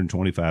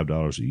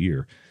 $825 a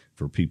year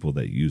for people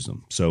that use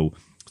them. So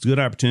it's a good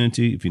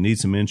opportunity if you need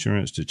some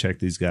insurance to check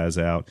these guys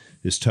out.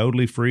 It's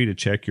totally free to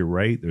check your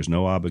rate. There's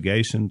no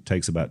obligation. It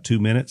takes about 2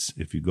 minutes.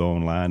 If you go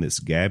online,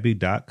 it's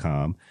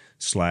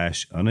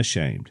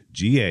gabi.com/unashamed,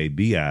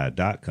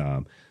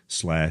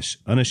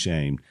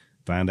 gabi.com/unashamed.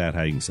 Find out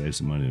how you can save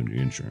some money on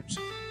your insurance.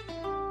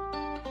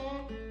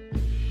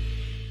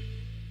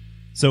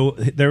 So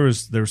there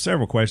were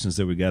several questions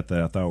that we got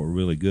that I thought were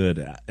really good.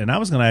 And I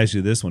was going to ask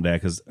you this one,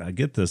 Dad, because I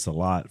get this a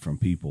lot from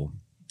people.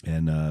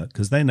 And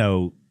because they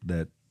know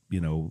that,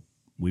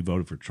 we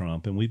voted for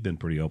Trump, and we've been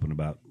pretty open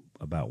about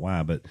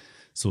why. But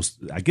so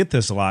I get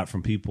this a lot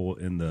from people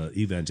in the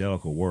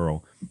evangelical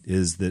world,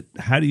 is that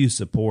how do you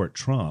support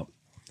Trump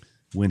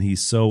when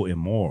he's so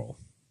immoral,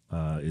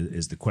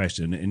 is the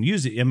question. And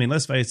usually,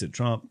 let's face it,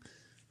 Trump,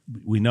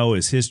 we know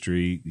his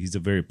history. He's a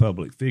very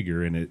public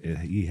figure, and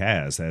he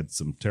has had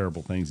some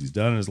terrible things he's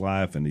done in his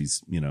life, and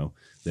he's,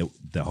 that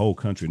the whole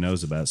country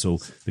knows about. So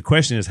the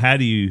question is, how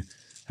do you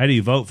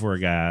vote for a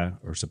guy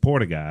or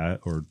support a guy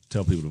or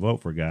tell people to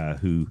vote for a guy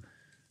who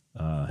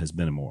has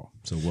been immoral?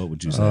 So what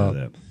would you say to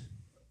that?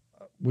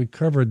 We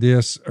covered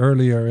this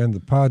earlier in the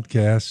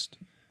podcast.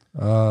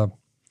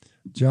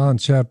 John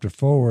chapter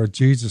 4,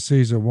 Jesus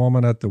sees a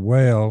woman at the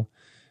well,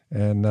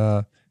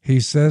 and he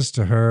says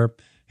to her,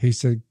 he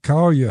said,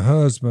 "Call your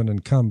husband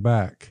and come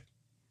back."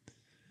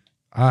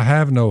 "I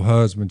have no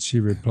husband," she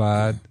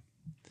replied.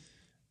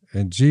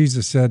 And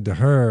Jesus said to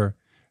her,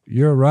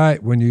 "You're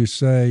right when you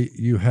say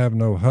you have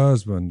no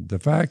husband. The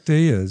fact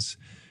is,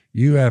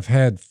 you have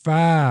had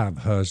 5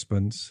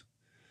 husbands,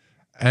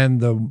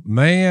 and the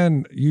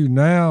man you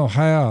now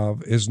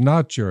have is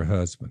not your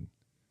husband."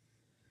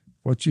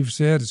 What you've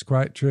said is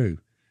quite true.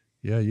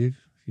 Yeah, you've.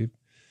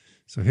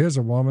 So here's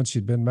a woman,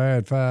 she'd been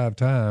married 5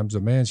 times.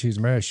 The man she's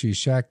married, she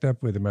shacked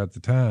up with him at the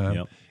time.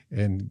 Yep.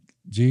 And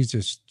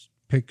Jesus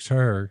picks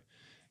her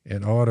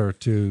in order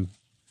to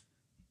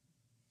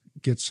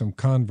get some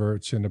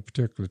converts in a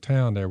particular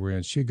town that we're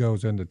in. She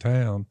goes into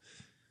town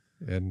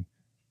and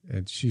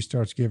she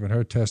starts giving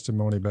her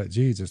testimony about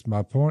Jesus.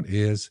 My point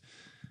is,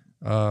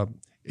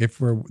 if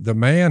we're the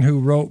man who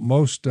wrote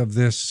most of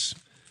this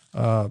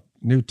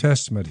New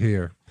Testament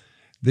here,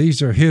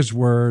 these are his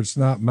words,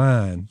 not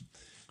mine.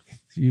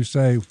 You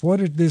say, what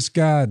did this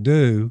guy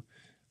do?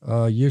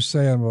 You're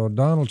saying, well,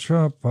 Donald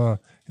Trump,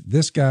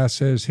 this guy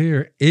says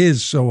here,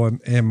 is so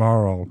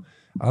immoral.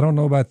 I don't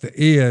know about the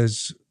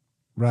is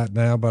right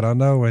now, but I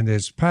know in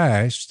his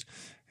past,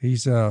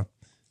 it's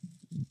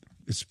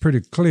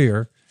pretty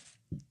clear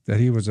that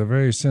he was a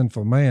very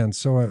sinful man.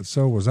 So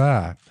was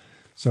I.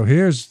 So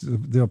here's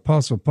the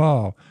Apostle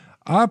Paul.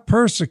 "I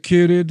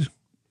persecuted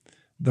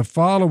the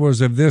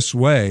followers of this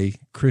way,"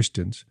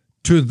 Christians,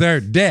 "to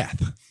their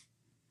death."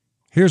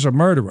 Here's a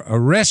murderer,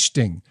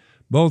 arresting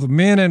both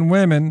men and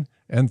women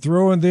and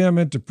throwing them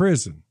into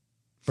prison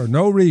for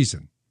no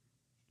reason,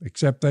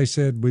 except they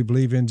said, "We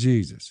believe in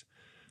Jesus."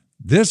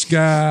 This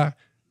guy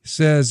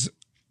says,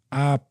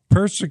 "I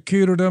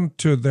persecuted them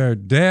to their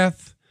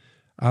death.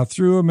 I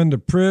threw them into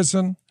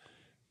prison."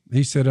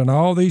 He said, and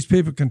all these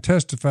people can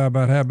testify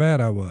about how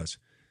bad I was.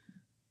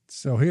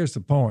 So here's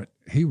the point.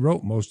 He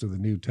wrote most of the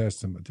New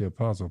Testament, the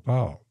Apostle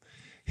Paul.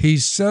 He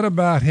said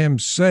about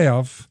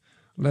himself,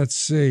 let's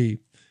see,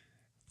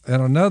 in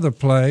another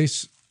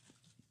place,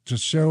 to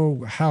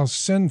show how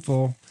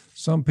sinful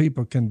some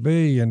people can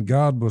be and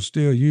God will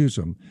still use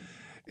them.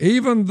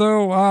 "Even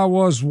though I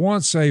was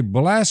once a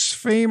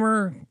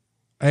blasphemer,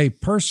 a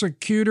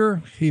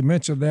persecutor," he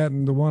mentioned that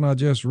in the one I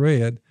just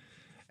read,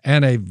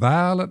 "and a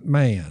violent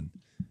man,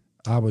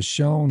 I was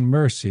shown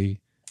mercy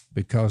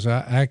because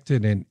I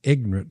acted in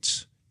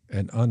ignorance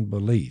and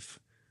unbelief."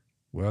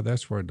 Well,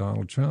 that's where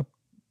Donald Trump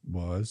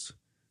was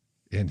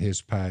in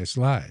his past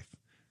life.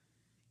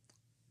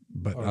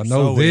 But I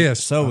know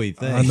this. So we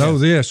think. I know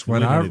this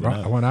when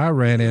I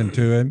ran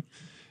into him.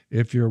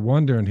 If you're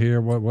wondering here,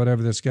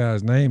 whatever this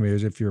guy's name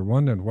is, if you're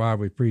wondering why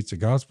we preach the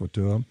gospel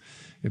to him,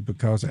 it's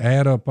because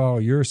add up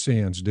all your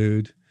sins,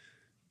 dude,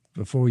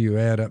 before you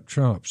add up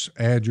Trump's.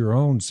 Add your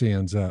own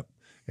sins up,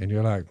 and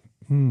you're like,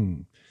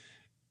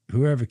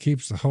 whoever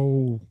keeps the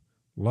whole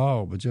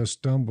law but just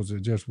stumbles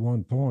at just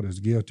one point is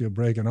guilty of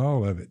breaking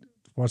all of it.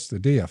 What's the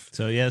diff?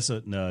 So,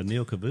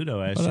 Neil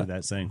Cavuto asked you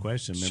that same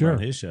question Sure. on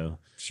his show.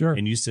 Sure.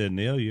 And you said,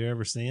 "Neil, you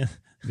ever sin?"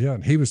 Yeah,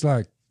 and he was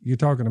like, "You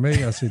talking to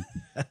me?" I said,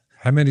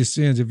 "How many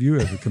sins have you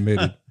ever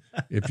committed?"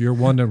 if you're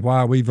wondering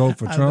why we vote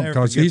for Trump,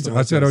 because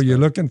I said, are you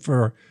looking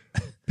for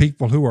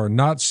people who are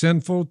not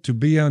sinful to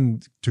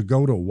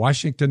go to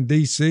Washington,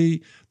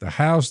 D.C., the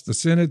House, the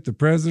Senate, the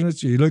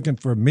presidency? You're looking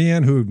for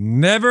men who've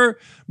never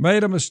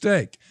made a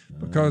mistake,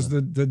 because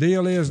the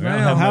deal is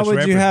now. How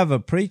would you have a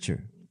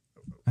preacher?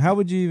 How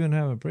would you even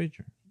have a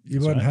preacher? You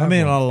wouldn't have. I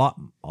mean, a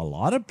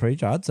lot of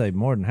preachers, I'd say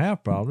more than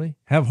half probably,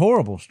 have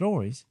horrible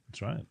stories.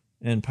 That's right.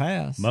 And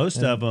pass.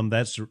 Most of them,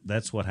 that's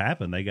what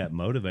happened. They got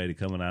motivated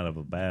coming out of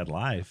a bad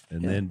life,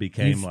 and then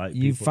became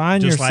you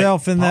find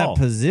yourself in that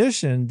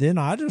position. Then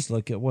I just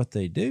look at what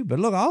they do. But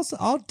look,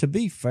 also to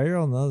be fair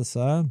on the other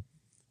side,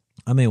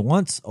 I mean,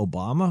 once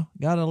Obama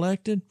got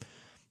elected,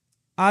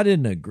 I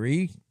didn't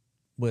agree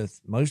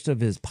with most of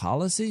his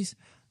policies,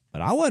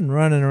 but I wasn't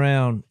running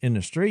around in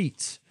the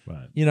streets.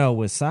 Right.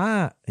 With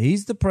sign,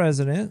 he's the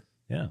president.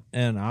 Yeah.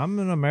 And I'm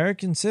an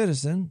American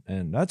citizen,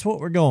 and that's what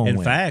we're going with.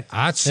 In fact,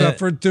 I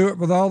suffered through it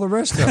with all the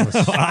rest of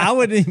us. I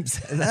wouldn't even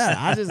say that.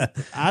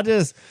 I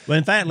just. Well,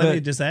 in fact, let me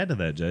just add to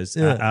that, Jase.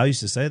 Yeah. I used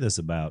to say this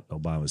about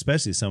Obama,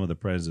 especially some of the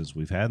presidents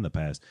we've had in the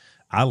past.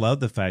 I love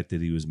the fact that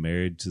he was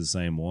married to the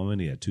same woman.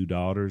 He had 2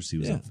 daughters.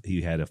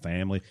 He had a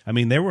family. I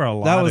mean, there were a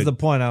lot. That was the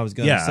point I was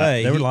going to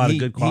say. There were a lot of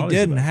good qualities.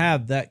 He didn't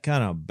have that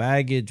kind of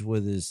baggage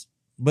with his.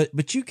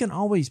 But you can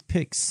always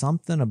pick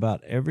something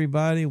about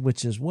everybody,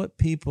 which is what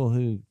people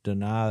who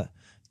deny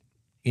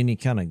any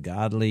kind of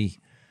godly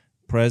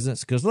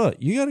presence. Because look,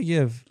 you got to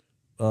give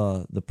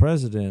the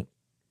president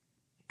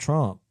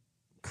Trump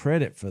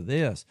credit for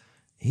this.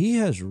 He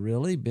has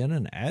really been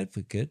an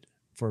advocate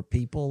for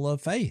people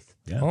of faith.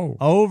 Yeah.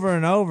 Over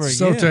and over again.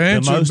 So to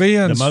answer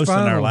Ben's the most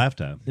final, in our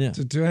lifetime. Yeah.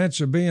 To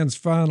answer Ben's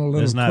final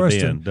little it's not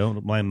question. Ben.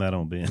 Don't blame that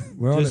on Ben.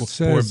 Well, it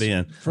says poor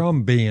Ben.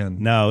 From Ben.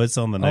 No, it's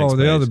on the next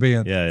the page. other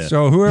Ben. Yeah.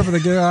 So whoever the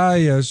guy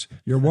is,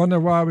 you're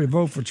wondering why we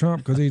vote for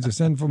Trump, because he's a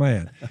sinful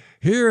man.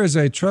 Here is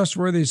a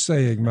trustworthy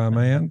saying, my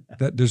man,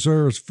 that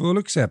deserves full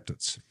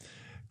acceptance.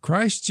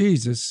 Christ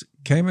Jesus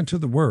came into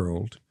the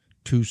world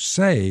to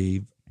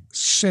save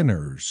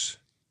sinners.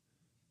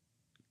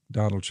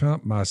 Donald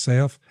Trump,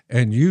 myself,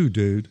 and you,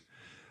 dude,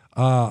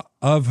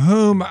 of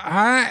whom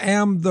I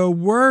am the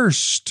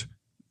worst.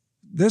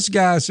 This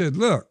guy said,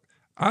 look,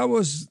 I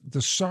was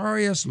the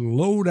sorriest,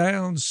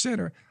 low-down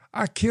sinner.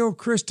 I killed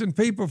Christian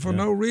people for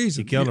no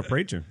reason. He killed a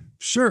preacher.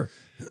 Sure.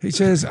 He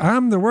says,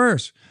 I'm the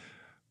worst.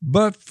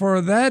 But for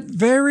that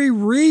very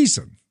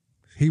reason,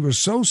 he was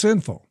so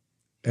sinful,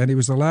 and he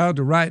was allowed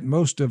to write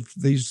most of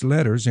these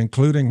letters,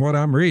 including what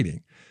I'm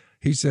reading.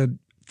 He said,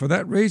 for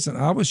that reason,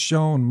 I was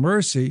shown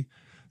mercy,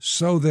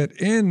 so that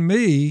in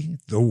me,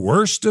 the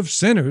worst of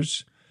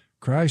sinners,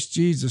 Christ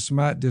Jesus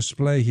might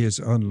display his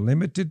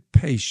unlimited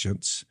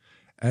patience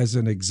as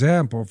an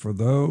example for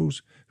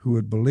those who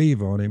would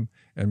believe on him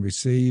and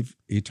receive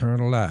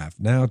eternal life.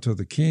 Now to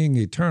the King,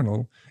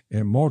 eternal,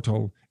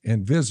 immortal,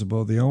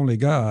 invisible, the only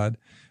God,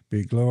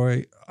 be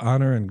glory,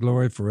 honor, and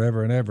glory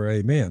forever and ever.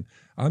 Amen.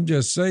 I'm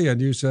just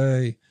saying, you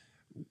say,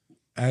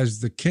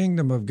 as the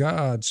kingdom of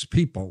God's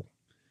people,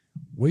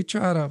 we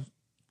try to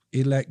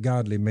elect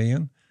godly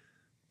men.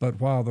 But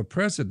while the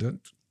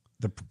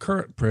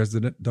current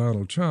president,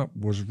 Donald Trump,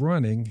 was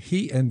running,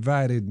 he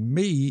invited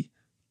me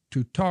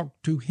to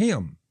talk to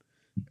him.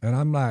 And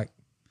I'm like,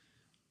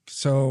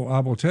 so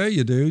I will tell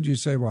you, dude, you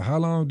say, well, how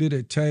long did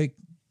it take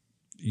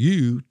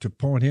you to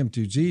point him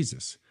to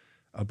Jesus?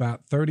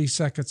 About 30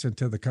 seconds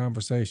into the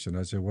conversation,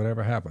 I said,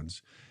 whatever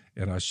happens.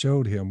 And I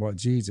showed him what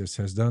Jesus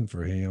has done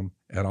for him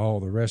and all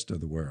the rest of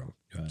the world.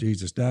 Right.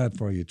 Jesus died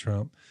for you,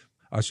 Trump.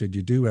 I said,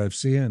 you do have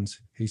sins?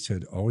 He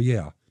said, oh,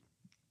 yeah.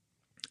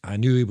 I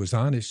knew he was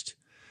honest.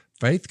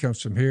 Faith comes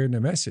from hearing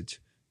the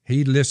message.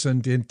 He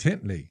listened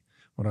intently.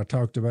 When I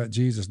talked about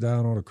Jesus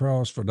dying on a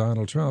cross for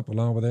Donald Trump,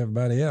 along with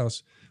everybody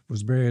else,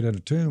 was buried in a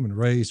tomb and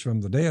raised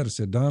from the dead, I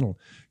said, Donald,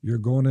 you're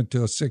going into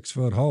a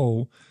 6-foot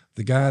hole.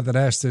 The guy that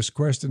asked this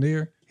question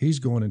here, he's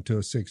going into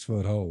a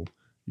 6-foot hole.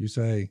 You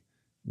say,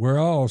 we're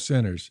all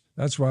sinners.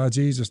 That's why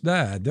Jesus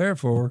died.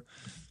 Therefore,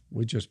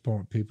 we just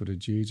point people to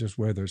Jesus,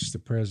 whether it's the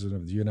president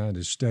of the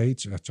United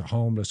States, or it's a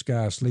homeless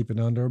guy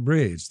sleeping under a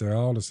bridge. They're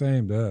all the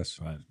same to us.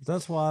 Right.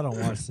 That's why I don't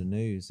watch the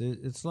news.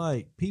 It's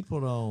like people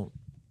don't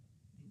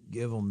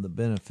give them the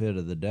benefit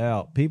of the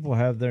doubt. People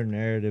have their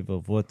narrative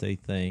of what they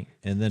think,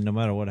 and then no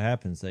matter what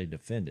happens, they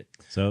defend it.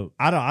 So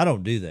I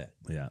don't do that.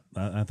 Yeah,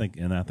 I think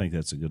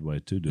that's a good way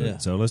to do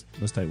it. So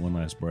let's take one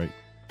last break.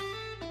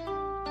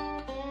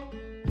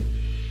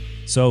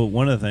 So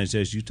one of the things,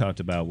 Jase, you talked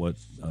about what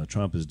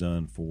Trump has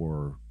done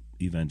for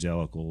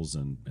evangelicals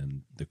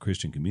and the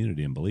Christian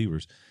community and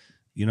believers.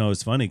 You know,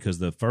 it's funny because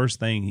the first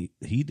thing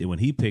he did when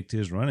he picked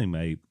his running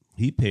mate,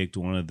 he picked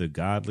one of the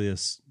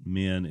godliest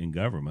men in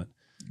government.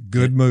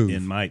 Good move.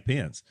 In Mike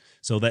Pence.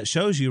 So that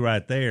shows you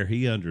right there,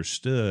 he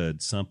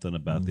understood something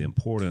about the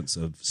importance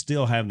of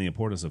still having the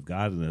importance of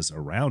godliness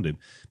around him,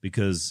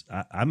 because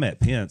I met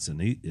Pence and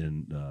he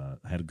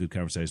had a good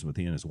conversation with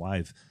he and his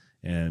wife.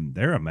 And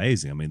they're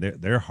amazing. I mean,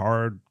 they're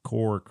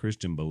hardcore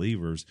Christian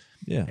believers.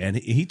 Yeah. And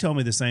he told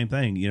me the same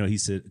thing. You know, he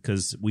said,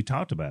 because we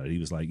talked about it. He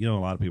was like, you know,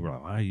 a lot of people are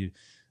like, why are you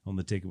on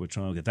the ticket with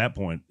Trump at that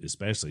point,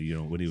 especially, you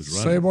know, when he was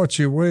running. Say what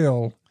you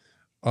will,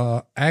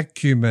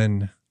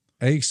 acumen,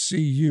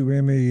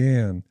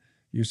 ACUMEN.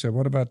 You said,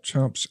 what about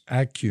Trump's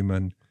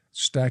acumen?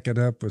 Stack it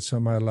up with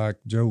somebody like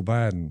Joe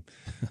Biden.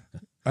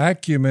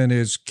 Acumen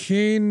is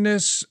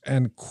keenness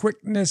and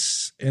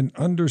quickness in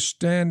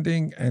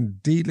understanding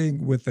and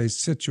dealing with a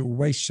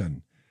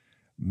situation.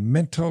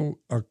 Mental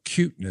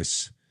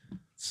acuteness.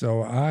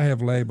 So I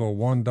have labeled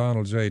one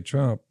Donald J.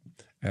 Trump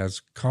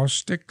as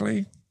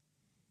caustically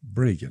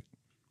brilliant.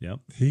 Yep.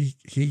 He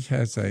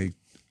has an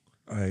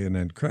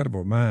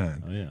incredible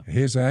mind. Oh, yeah.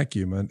 His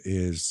acumen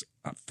is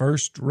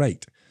first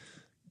rate,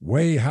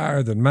 way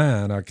higher than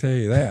mine, I'll tell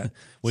you that.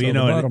 Well, so you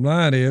know, the bottom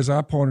line is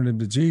I pointed him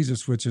to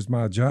Jesus, which is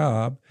my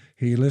job.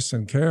 He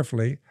listened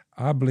carefully.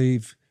 I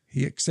believe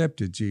he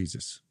accepted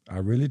Jesus. I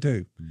really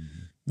do.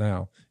 Mm-hmm.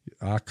 Now,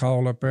 I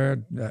call up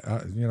there,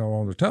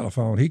 on the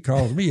telephone. He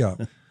calls me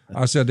up.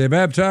 I said, they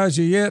baptized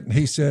you yet? And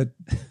he said,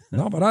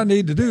 no, but I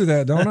need to do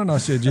that, don't I? And I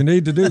said, you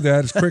need to do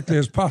that as quickly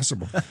as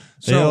possible.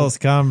 Bill's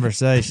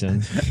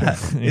conversation.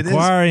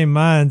 Inquiring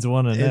minds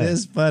want to know. It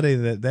is funny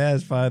that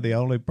Dad's probably the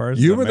only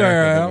person. You were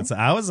there, Al.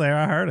 I was there.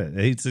 I heard it.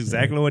 It's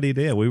exactly what he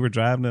did. We were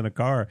driving in a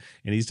car,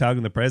 and he's talking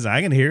to the president.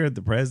 I can hear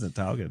the president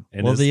talking.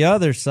 And well, the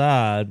other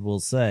side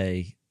will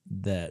say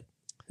that,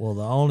 well,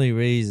 the only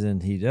reason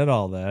he did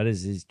all that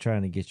is he's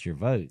trying to get your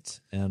votes.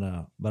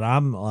 And but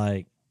I'm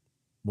like,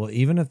 well,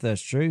 even if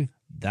that's true,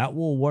 that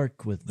will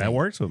work with me. That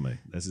works with me.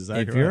 That's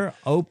exactly if you're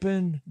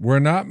open. We're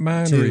not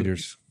mind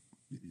readers.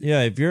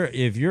 Yeah, if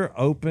you're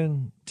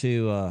open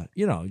to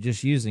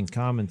just using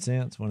common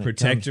sense when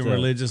protecting it comes to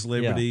religious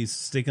liberties,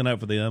 sticking up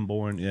for the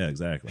unborn. Yeah,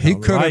 exactly. He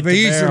could have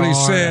easily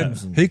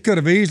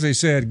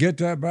said, "Get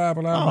that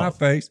Bible out of my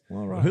face."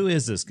 Well, right. Who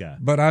is this guy?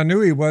 But I knew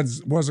he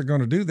wasn't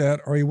going to do that,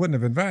 or he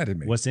wouldn't have invited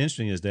me. What's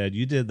interesting is, Dad,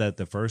 you did that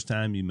the first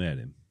time you met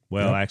him.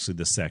 Well, actually,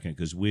 the second,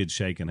 because we had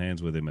shaken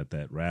hands with him at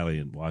that rally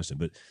in Washington.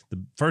 But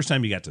the first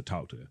time you got to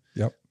talk to him,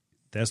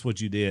 that's what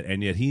you did.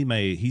 And yet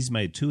he's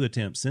made 2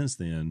 attempts since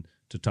then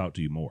to talk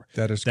to you more.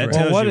 That is correct.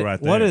 That tells you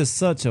right there. What is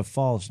such a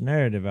false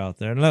narrative out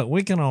there? And look,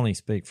 we can only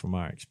speak from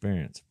our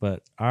experience,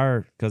 but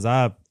because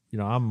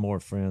I'm more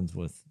friends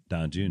with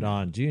Don Jr.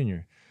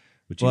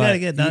 But you got to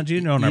get Don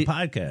Jr. on our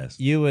podcast.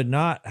 You would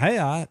not. Hey,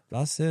 I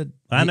said.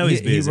 I know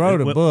he's busy. He wrote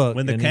a book.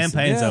 When the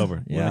campaign's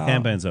over. When the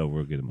campaign's over,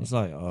 we'll get him on. It's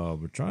like,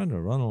 we're trying to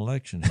run an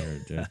election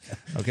here, Jay.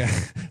 Okay.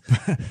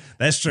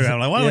 That's true. I'm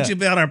like, why don't you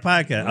be on our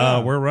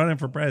podcast? We're running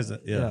for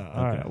president. Yeah.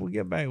 All right. We'll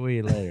get back with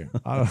you later.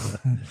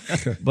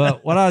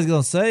 But what I was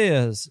going to say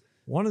is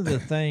one of the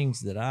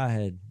things that I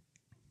had,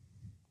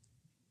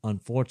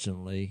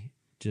 unfortunately,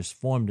 just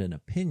formed an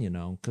opinion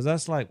on, because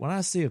that's like when I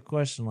see a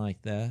question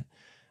like that,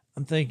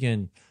 I'm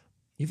thinking,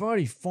 you've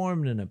already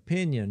formed an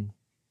opinion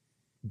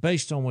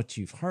based on what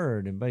you've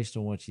heard and based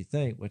on what you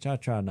think, which I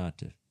try not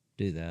to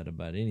do that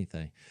about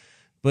anything.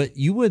 But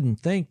you wouldn't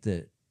think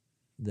that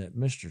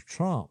Mr.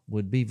 Trump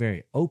would be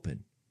very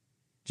open,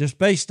 just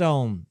based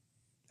on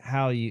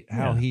how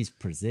he's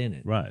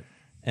presented. Right.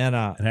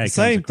 And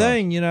same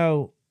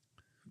thing,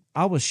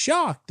 I was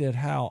shocked at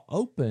how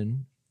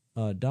open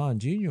Don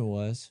Jr.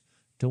 was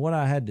to what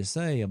I had to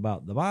say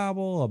about the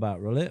Bible,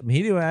 about religion.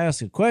 He would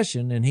ask a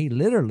question, and he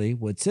literally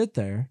would sit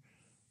there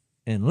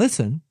and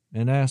listen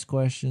and ask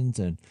questions.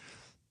 And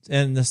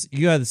this,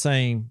 you had the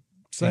same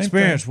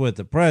experience with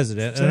the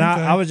president. And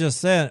I was just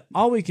saying,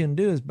 all we can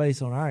do is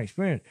based on our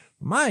experience.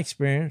 From my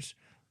experience,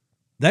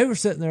 they were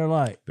sitting there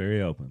like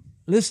very open,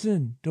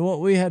 listening to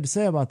what we had to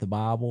say about the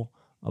Bible,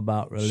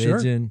 about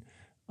religion,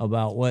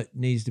 about what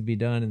needs to be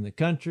done in the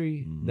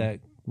country that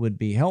would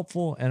be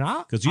helpful. And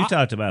because you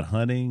talked about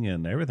hunting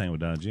and everything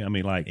with Don Jr. I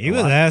mean, like he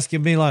was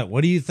asking me like,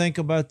 what do you think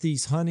about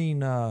these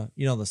hunting,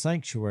 the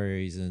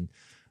sanctuaries? And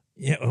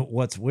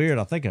what's weird,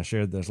 I think I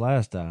shared this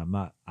last time.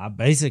 I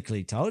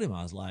basically told him,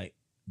 I was like,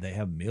 they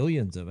have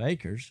millions of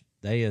acres.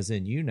 They, as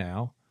in you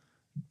now,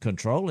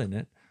 controlling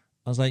it.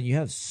 I was like, you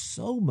have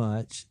so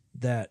much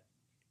that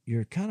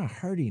you're kind of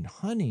hurting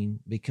hunting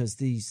because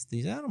these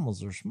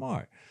animals are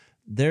smart.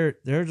 They're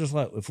just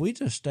like, if we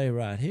just stay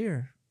right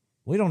here,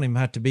 we don't even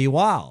have to be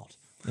wild.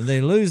 And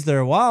they lose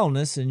their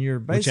wildness, and you're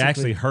basically... Which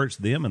actually hurts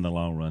them in the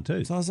long run,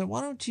 too. So I said,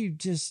 why don't you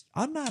just...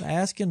 I'm not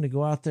asking to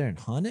go out there and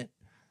hunt it.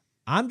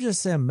 I'm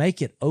just saying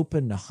make it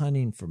open to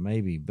hunting for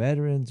maybe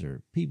veterans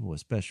or people with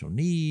special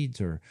needs.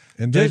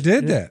 And they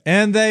did that.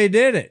 And they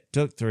did it.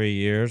 Took 3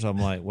 years. I'm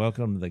like,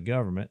 welcome to the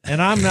government.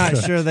 And I'm not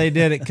sure they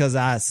did it because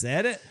I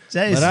said it.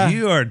 Jase,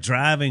 you are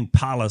driving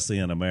policy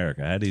in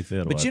America. How do you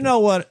feel about that? But you know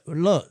what?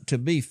 Look, to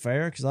be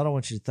fair, because I don't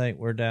want you to think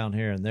we're down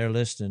here and they're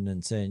listening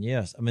and saying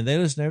yes. I mean, they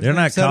listen to everything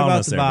they're not said calling about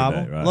us the every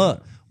Bible. day, right?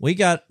 Look,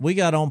 we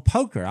got on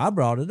poker. I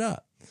brought it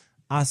up.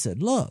 I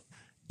said, look,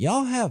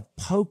 y'all have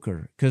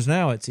poker because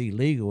now it's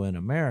illegal in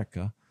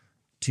America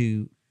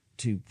to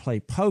play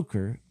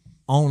poker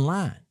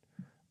online.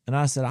 And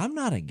I said, I'm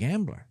not a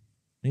gambler.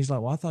 And he's like,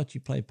 well, I thought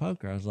you played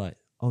poker. I was like,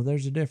 oh,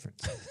 there's a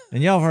difference.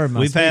 And y'all heard my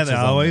we've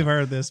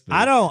heard this.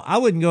 But I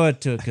wouldn't go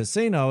to a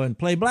casino and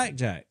play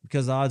blackjack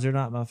because the odds are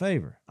not in my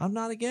favor. I'm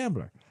not a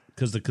gambler.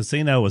 Because the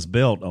casino was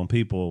built on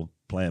people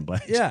playing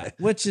blackjack. Yeah,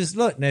 which is,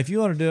 look, now if you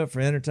want to do it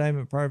for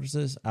entertainment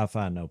purposes, I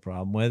find no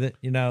problem with it,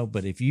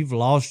 but if you've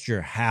lost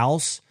your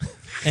house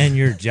and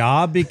your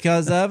job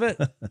because of it,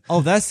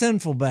 that's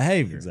sinful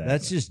behavior. Exactly.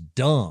 That's just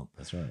dumb.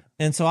 That's right.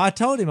 And so I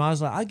told him,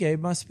 I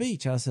gave my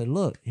speech. I said,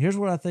 look, here's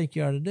what I think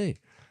you ought to do.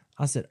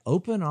 I said,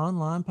 open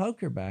online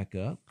poker back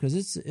up because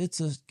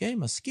it's a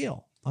game of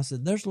skill. I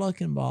said, there's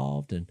luck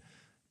involved. And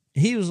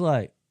he was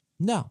like,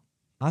 no,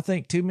 I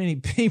think too many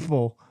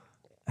people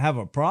have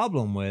a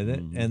problem with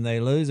it and they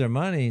lose their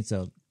money.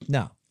 So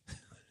no.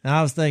 And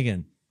I was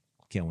thinking,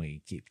 can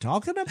we keep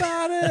talking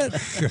about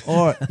it?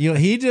 Or,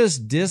 he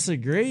just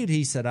disagreed.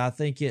 He said, I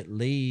think it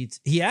leads.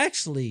 He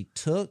actually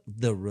took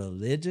the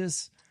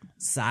religious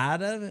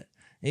side of it.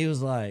 He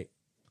was like,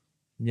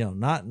 we're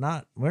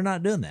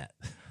not doing that.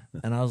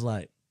 And I was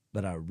like,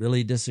 but I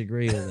really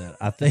disagree with that.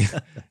 I think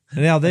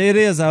now it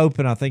is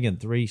open, I think in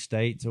 3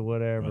 states or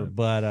whatever, right.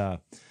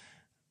 But,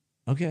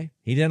 okay,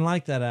 he didn't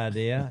like that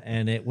idea,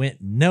 and it went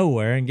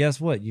nowhere. And guess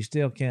what? You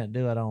still can't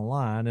do it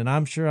online. And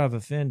I'm sure I've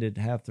offended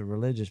half the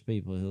religious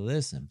people who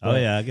listen.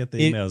 But I get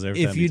the emails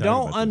every time. If you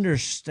don't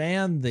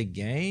understand the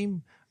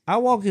game, I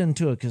walk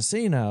into a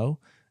casino.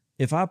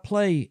 If I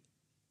play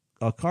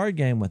a card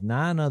game with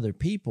 9 other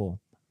people,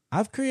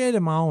 I've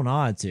created my own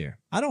odds here.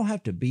 I don't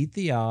have to beat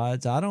the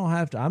odds.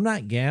 I'm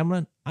not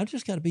gambling. I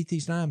just got to beat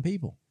these 9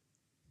 people.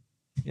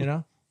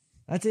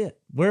 That's it.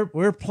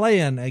 We're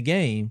playing a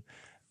game.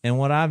 And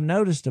what I've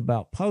noticed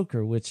about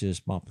poker, which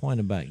is my point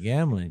about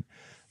gambling,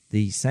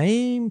 the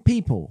same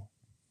people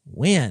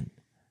win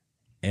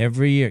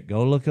every year.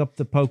 Go look up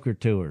the poker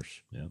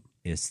tours. Yep.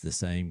 It's the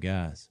same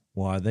guys.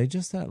 Well, are they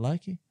just that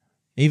lucky?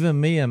 Even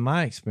me in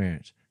my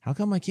experience, how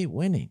come I keep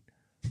winning?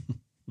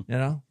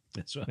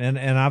 That's right. And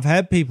I've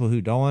had people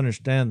who don't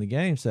understand the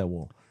game say,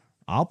 well,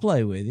 I'll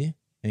play with you.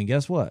 And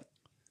guess what?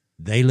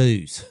 They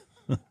lose.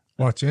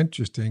 What's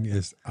interesting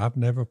is I've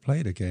never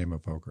played a game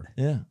of poker.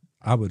 Yeah.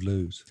 I would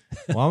lose.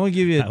 Well, I'm going to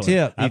give you a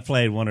tip. I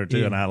played 1 or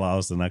 2 and I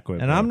lost and I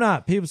quit. And I'm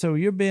not, people say, well,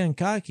 you're being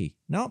cocky.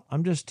 Nope.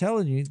 I'm just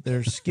telling you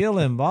there's skill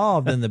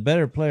involved and the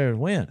better players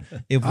win.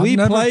 If we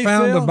I've never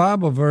found Phil, a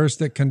Bible verse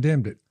that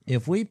condemned it.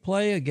 If we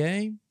play a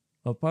game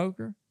of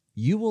poker,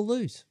 you will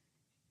lose.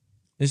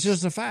 It's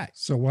just a fact.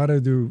 So why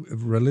do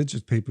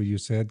religious people, you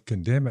said,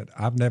 condemn it?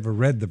 I've never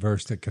read the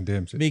verse that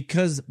condemns it.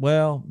 Because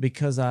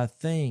I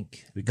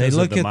think they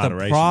look at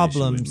the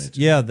problems,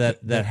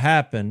 that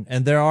happen,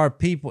 and there are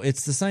people.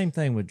 It's the same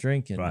thing with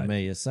drinking to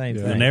me. It's the same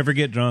thing. You'll never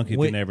get drunk if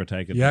you never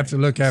take it. You have to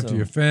look after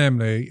your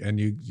family, and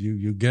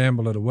you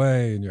gamble it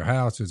away, and your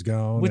house is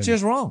gone, which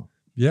is wrong.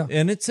 Yeah,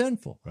 and it's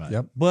sinful. Right.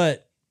 Yep.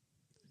 But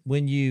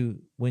when you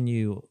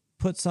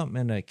put something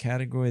in a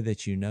category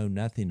that you know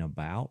nothing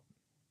about,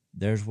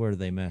 there's where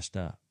they messed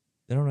up.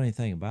 They don't know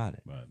anything about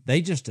it. Right.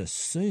 They just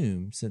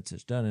assume, since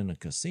it's done in a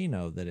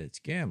casino, that it's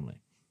gambling.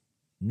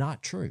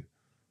 Not true.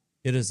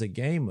 It is a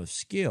game of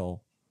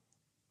skill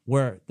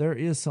where there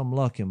is some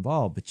luck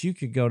involved, but you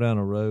could go down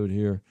a road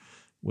here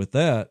with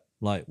that,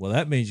 like, well,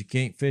 that means you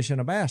can't fish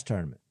in a bass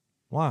tournament.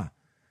 Why?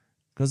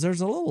 Because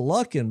there's a little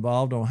luck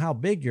involved on how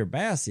big your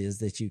bass is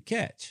that you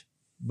catch.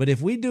 But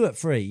if we do it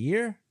for a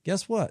year,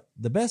 guess what?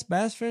 The best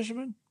bass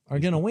fishermen are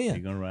going to win.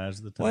 You're going to rise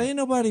to the top. Well, ain't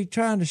nobody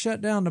trying to shut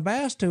down the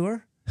bass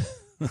tour.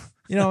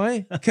 You know what I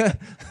mean?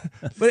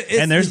 But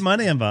and there's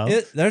money involved.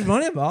 There's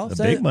money involved.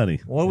 The big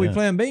money. What are we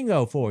playing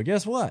bingo for?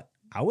 Guess what?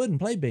 I wouldn't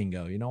play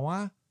bingo. You know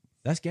why?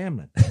 That's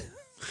gambling.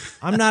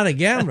 I'm not a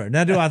gambler.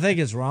 Now, do I think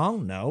it's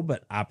wrong? No,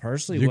 but I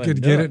personally wouldn't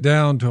could get it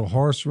down to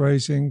horse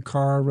racing,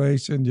 car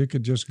racing. You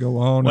could just go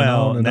on and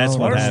on and that's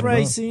on. Horse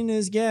racing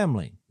is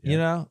gambling.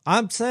 Yeah.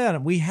 I'm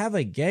saying we have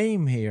a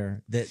game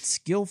here that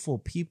skillful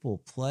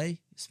people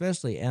play,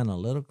 especially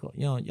analytical.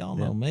 Y'all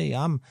know me.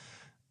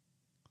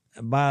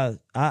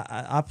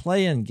 I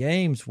play in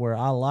games where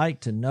I like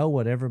to know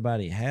what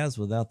everybody has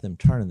without them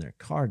turning their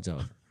cards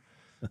over.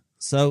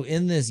 So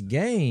in this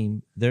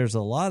game, there's a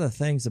lot of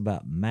things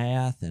about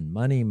math and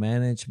money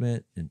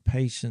management and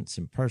patience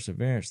and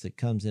perseverance that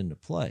comes into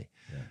play.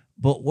 Yeah.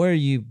 But where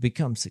you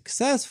become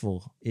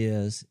successful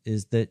is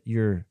that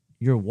you're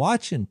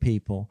watching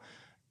people.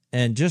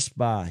 And just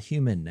by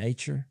human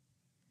nature,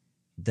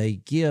 they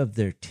give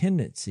their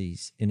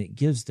tendencies and it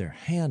gives their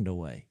hand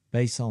away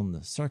based on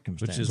the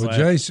circumstances. Well,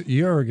 Jase,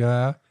 you're a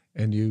guy,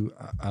 and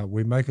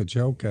we make a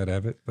joke out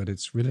of it, but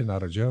it's really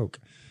not a joke.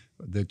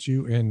 That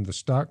you in the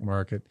stock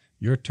market,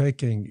 you're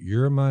taking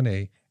your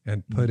money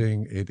and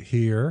putting it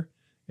here,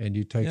 and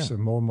you take some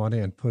more money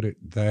and put it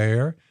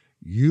there.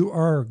 You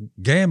are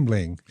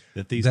gambling.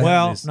 Now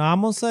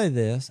I'm going to say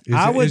this.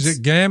 Is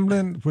it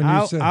gambling when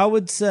you say? I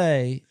would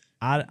say.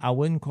 I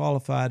wouldn't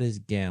qualify it as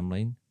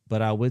gambling,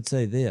 but I would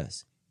say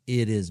this.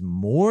 It is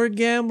more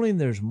gambling,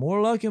 there's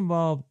more luck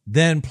involved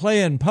than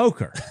playing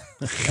poker.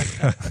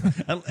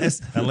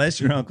 unless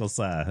you're Uncle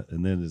Si,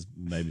 and then it's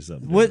maybe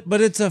something.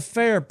 But it's a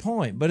fair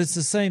point. But it's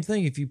the same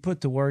thing. If you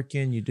put the work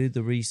in, you do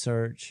the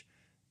research,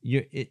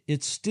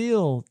 it's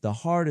still the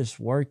hardest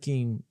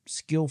working,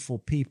 skillful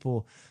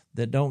people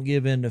that don't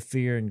give in to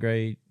fear and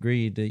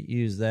greed to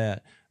use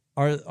that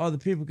are the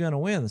people going to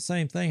win? The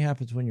same thing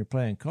happens when you're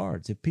playing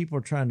cards. If people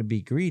are trying to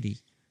be greedy,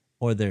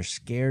 or they're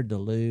scared to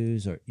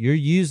lose, or you're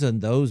using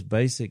those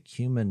basic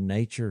human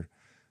nature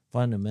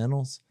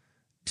fundamentals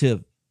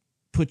to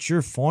put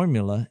your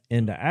formula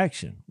into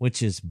action,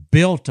 which is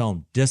built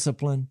on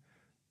discipline,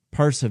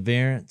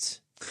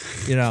 perseverance,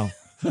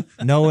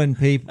 knowing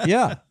people.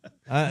 Yeah.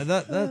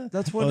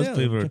 That's what Most it is.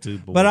 people are too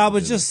bored. But I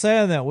was just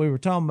saying that we were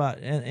talking about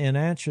in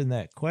answering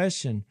that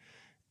question.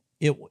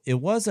 It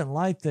wasn't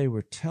like they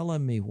were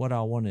telling me what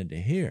I wanted to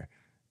hear.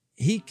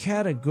 He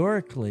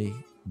categorically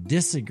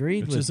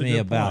disagreed Which is with a me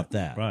good about point.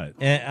 that. Right.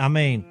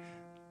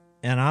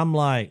 And I'm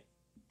like,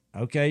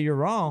 okay, you're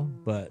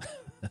wrong, but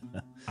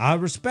I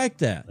respect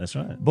that. That's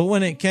right. But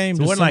when it came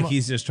So it to wasn't like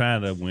he's just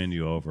trying to win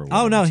you over.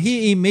 oh no,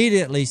 he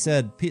immediately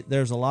said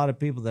there's a lot of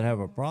people that have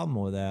a problem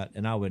with that,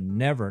 and I would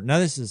never. Now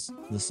this is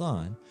the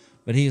son,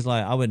 but he's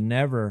like, I would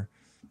never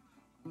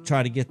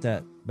try to get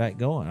that back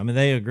going. I mean,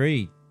 they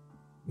agreed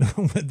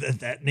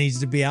that needs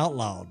to be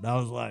outlawed. And I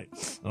was like,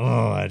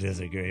 oh, I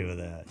disagree with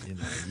that.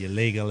 You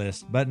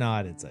legalist. But no,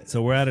 I didn't say that.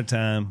 So we're out of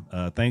time.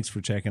 Thanks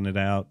for checking it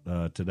out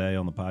today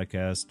on the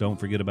podcast. Don't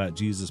forget about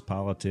Jesus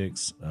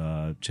Politics.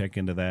 Check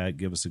into that.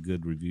 Give us a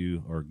good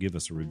review, or give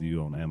us a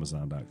review on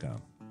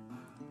Amazon.com.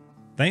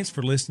 Thanks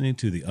for listening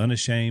to the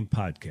Unashamed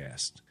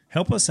Podcast.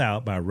 Help us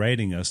out by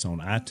rating us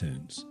on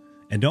iTunes.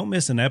 And don't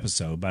miss an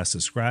episode by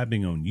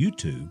subscribing on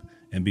YouTube,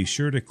 and be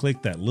sure to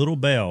click that little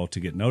bell to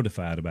get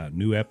notified about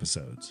new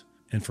episodes.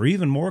 And for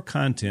even more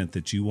content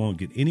that you won't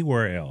get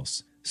anywhere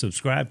else,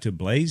 subscribe to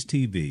Blaze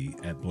TV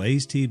at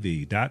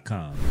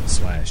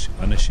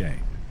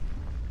blazetv.com/unashamed.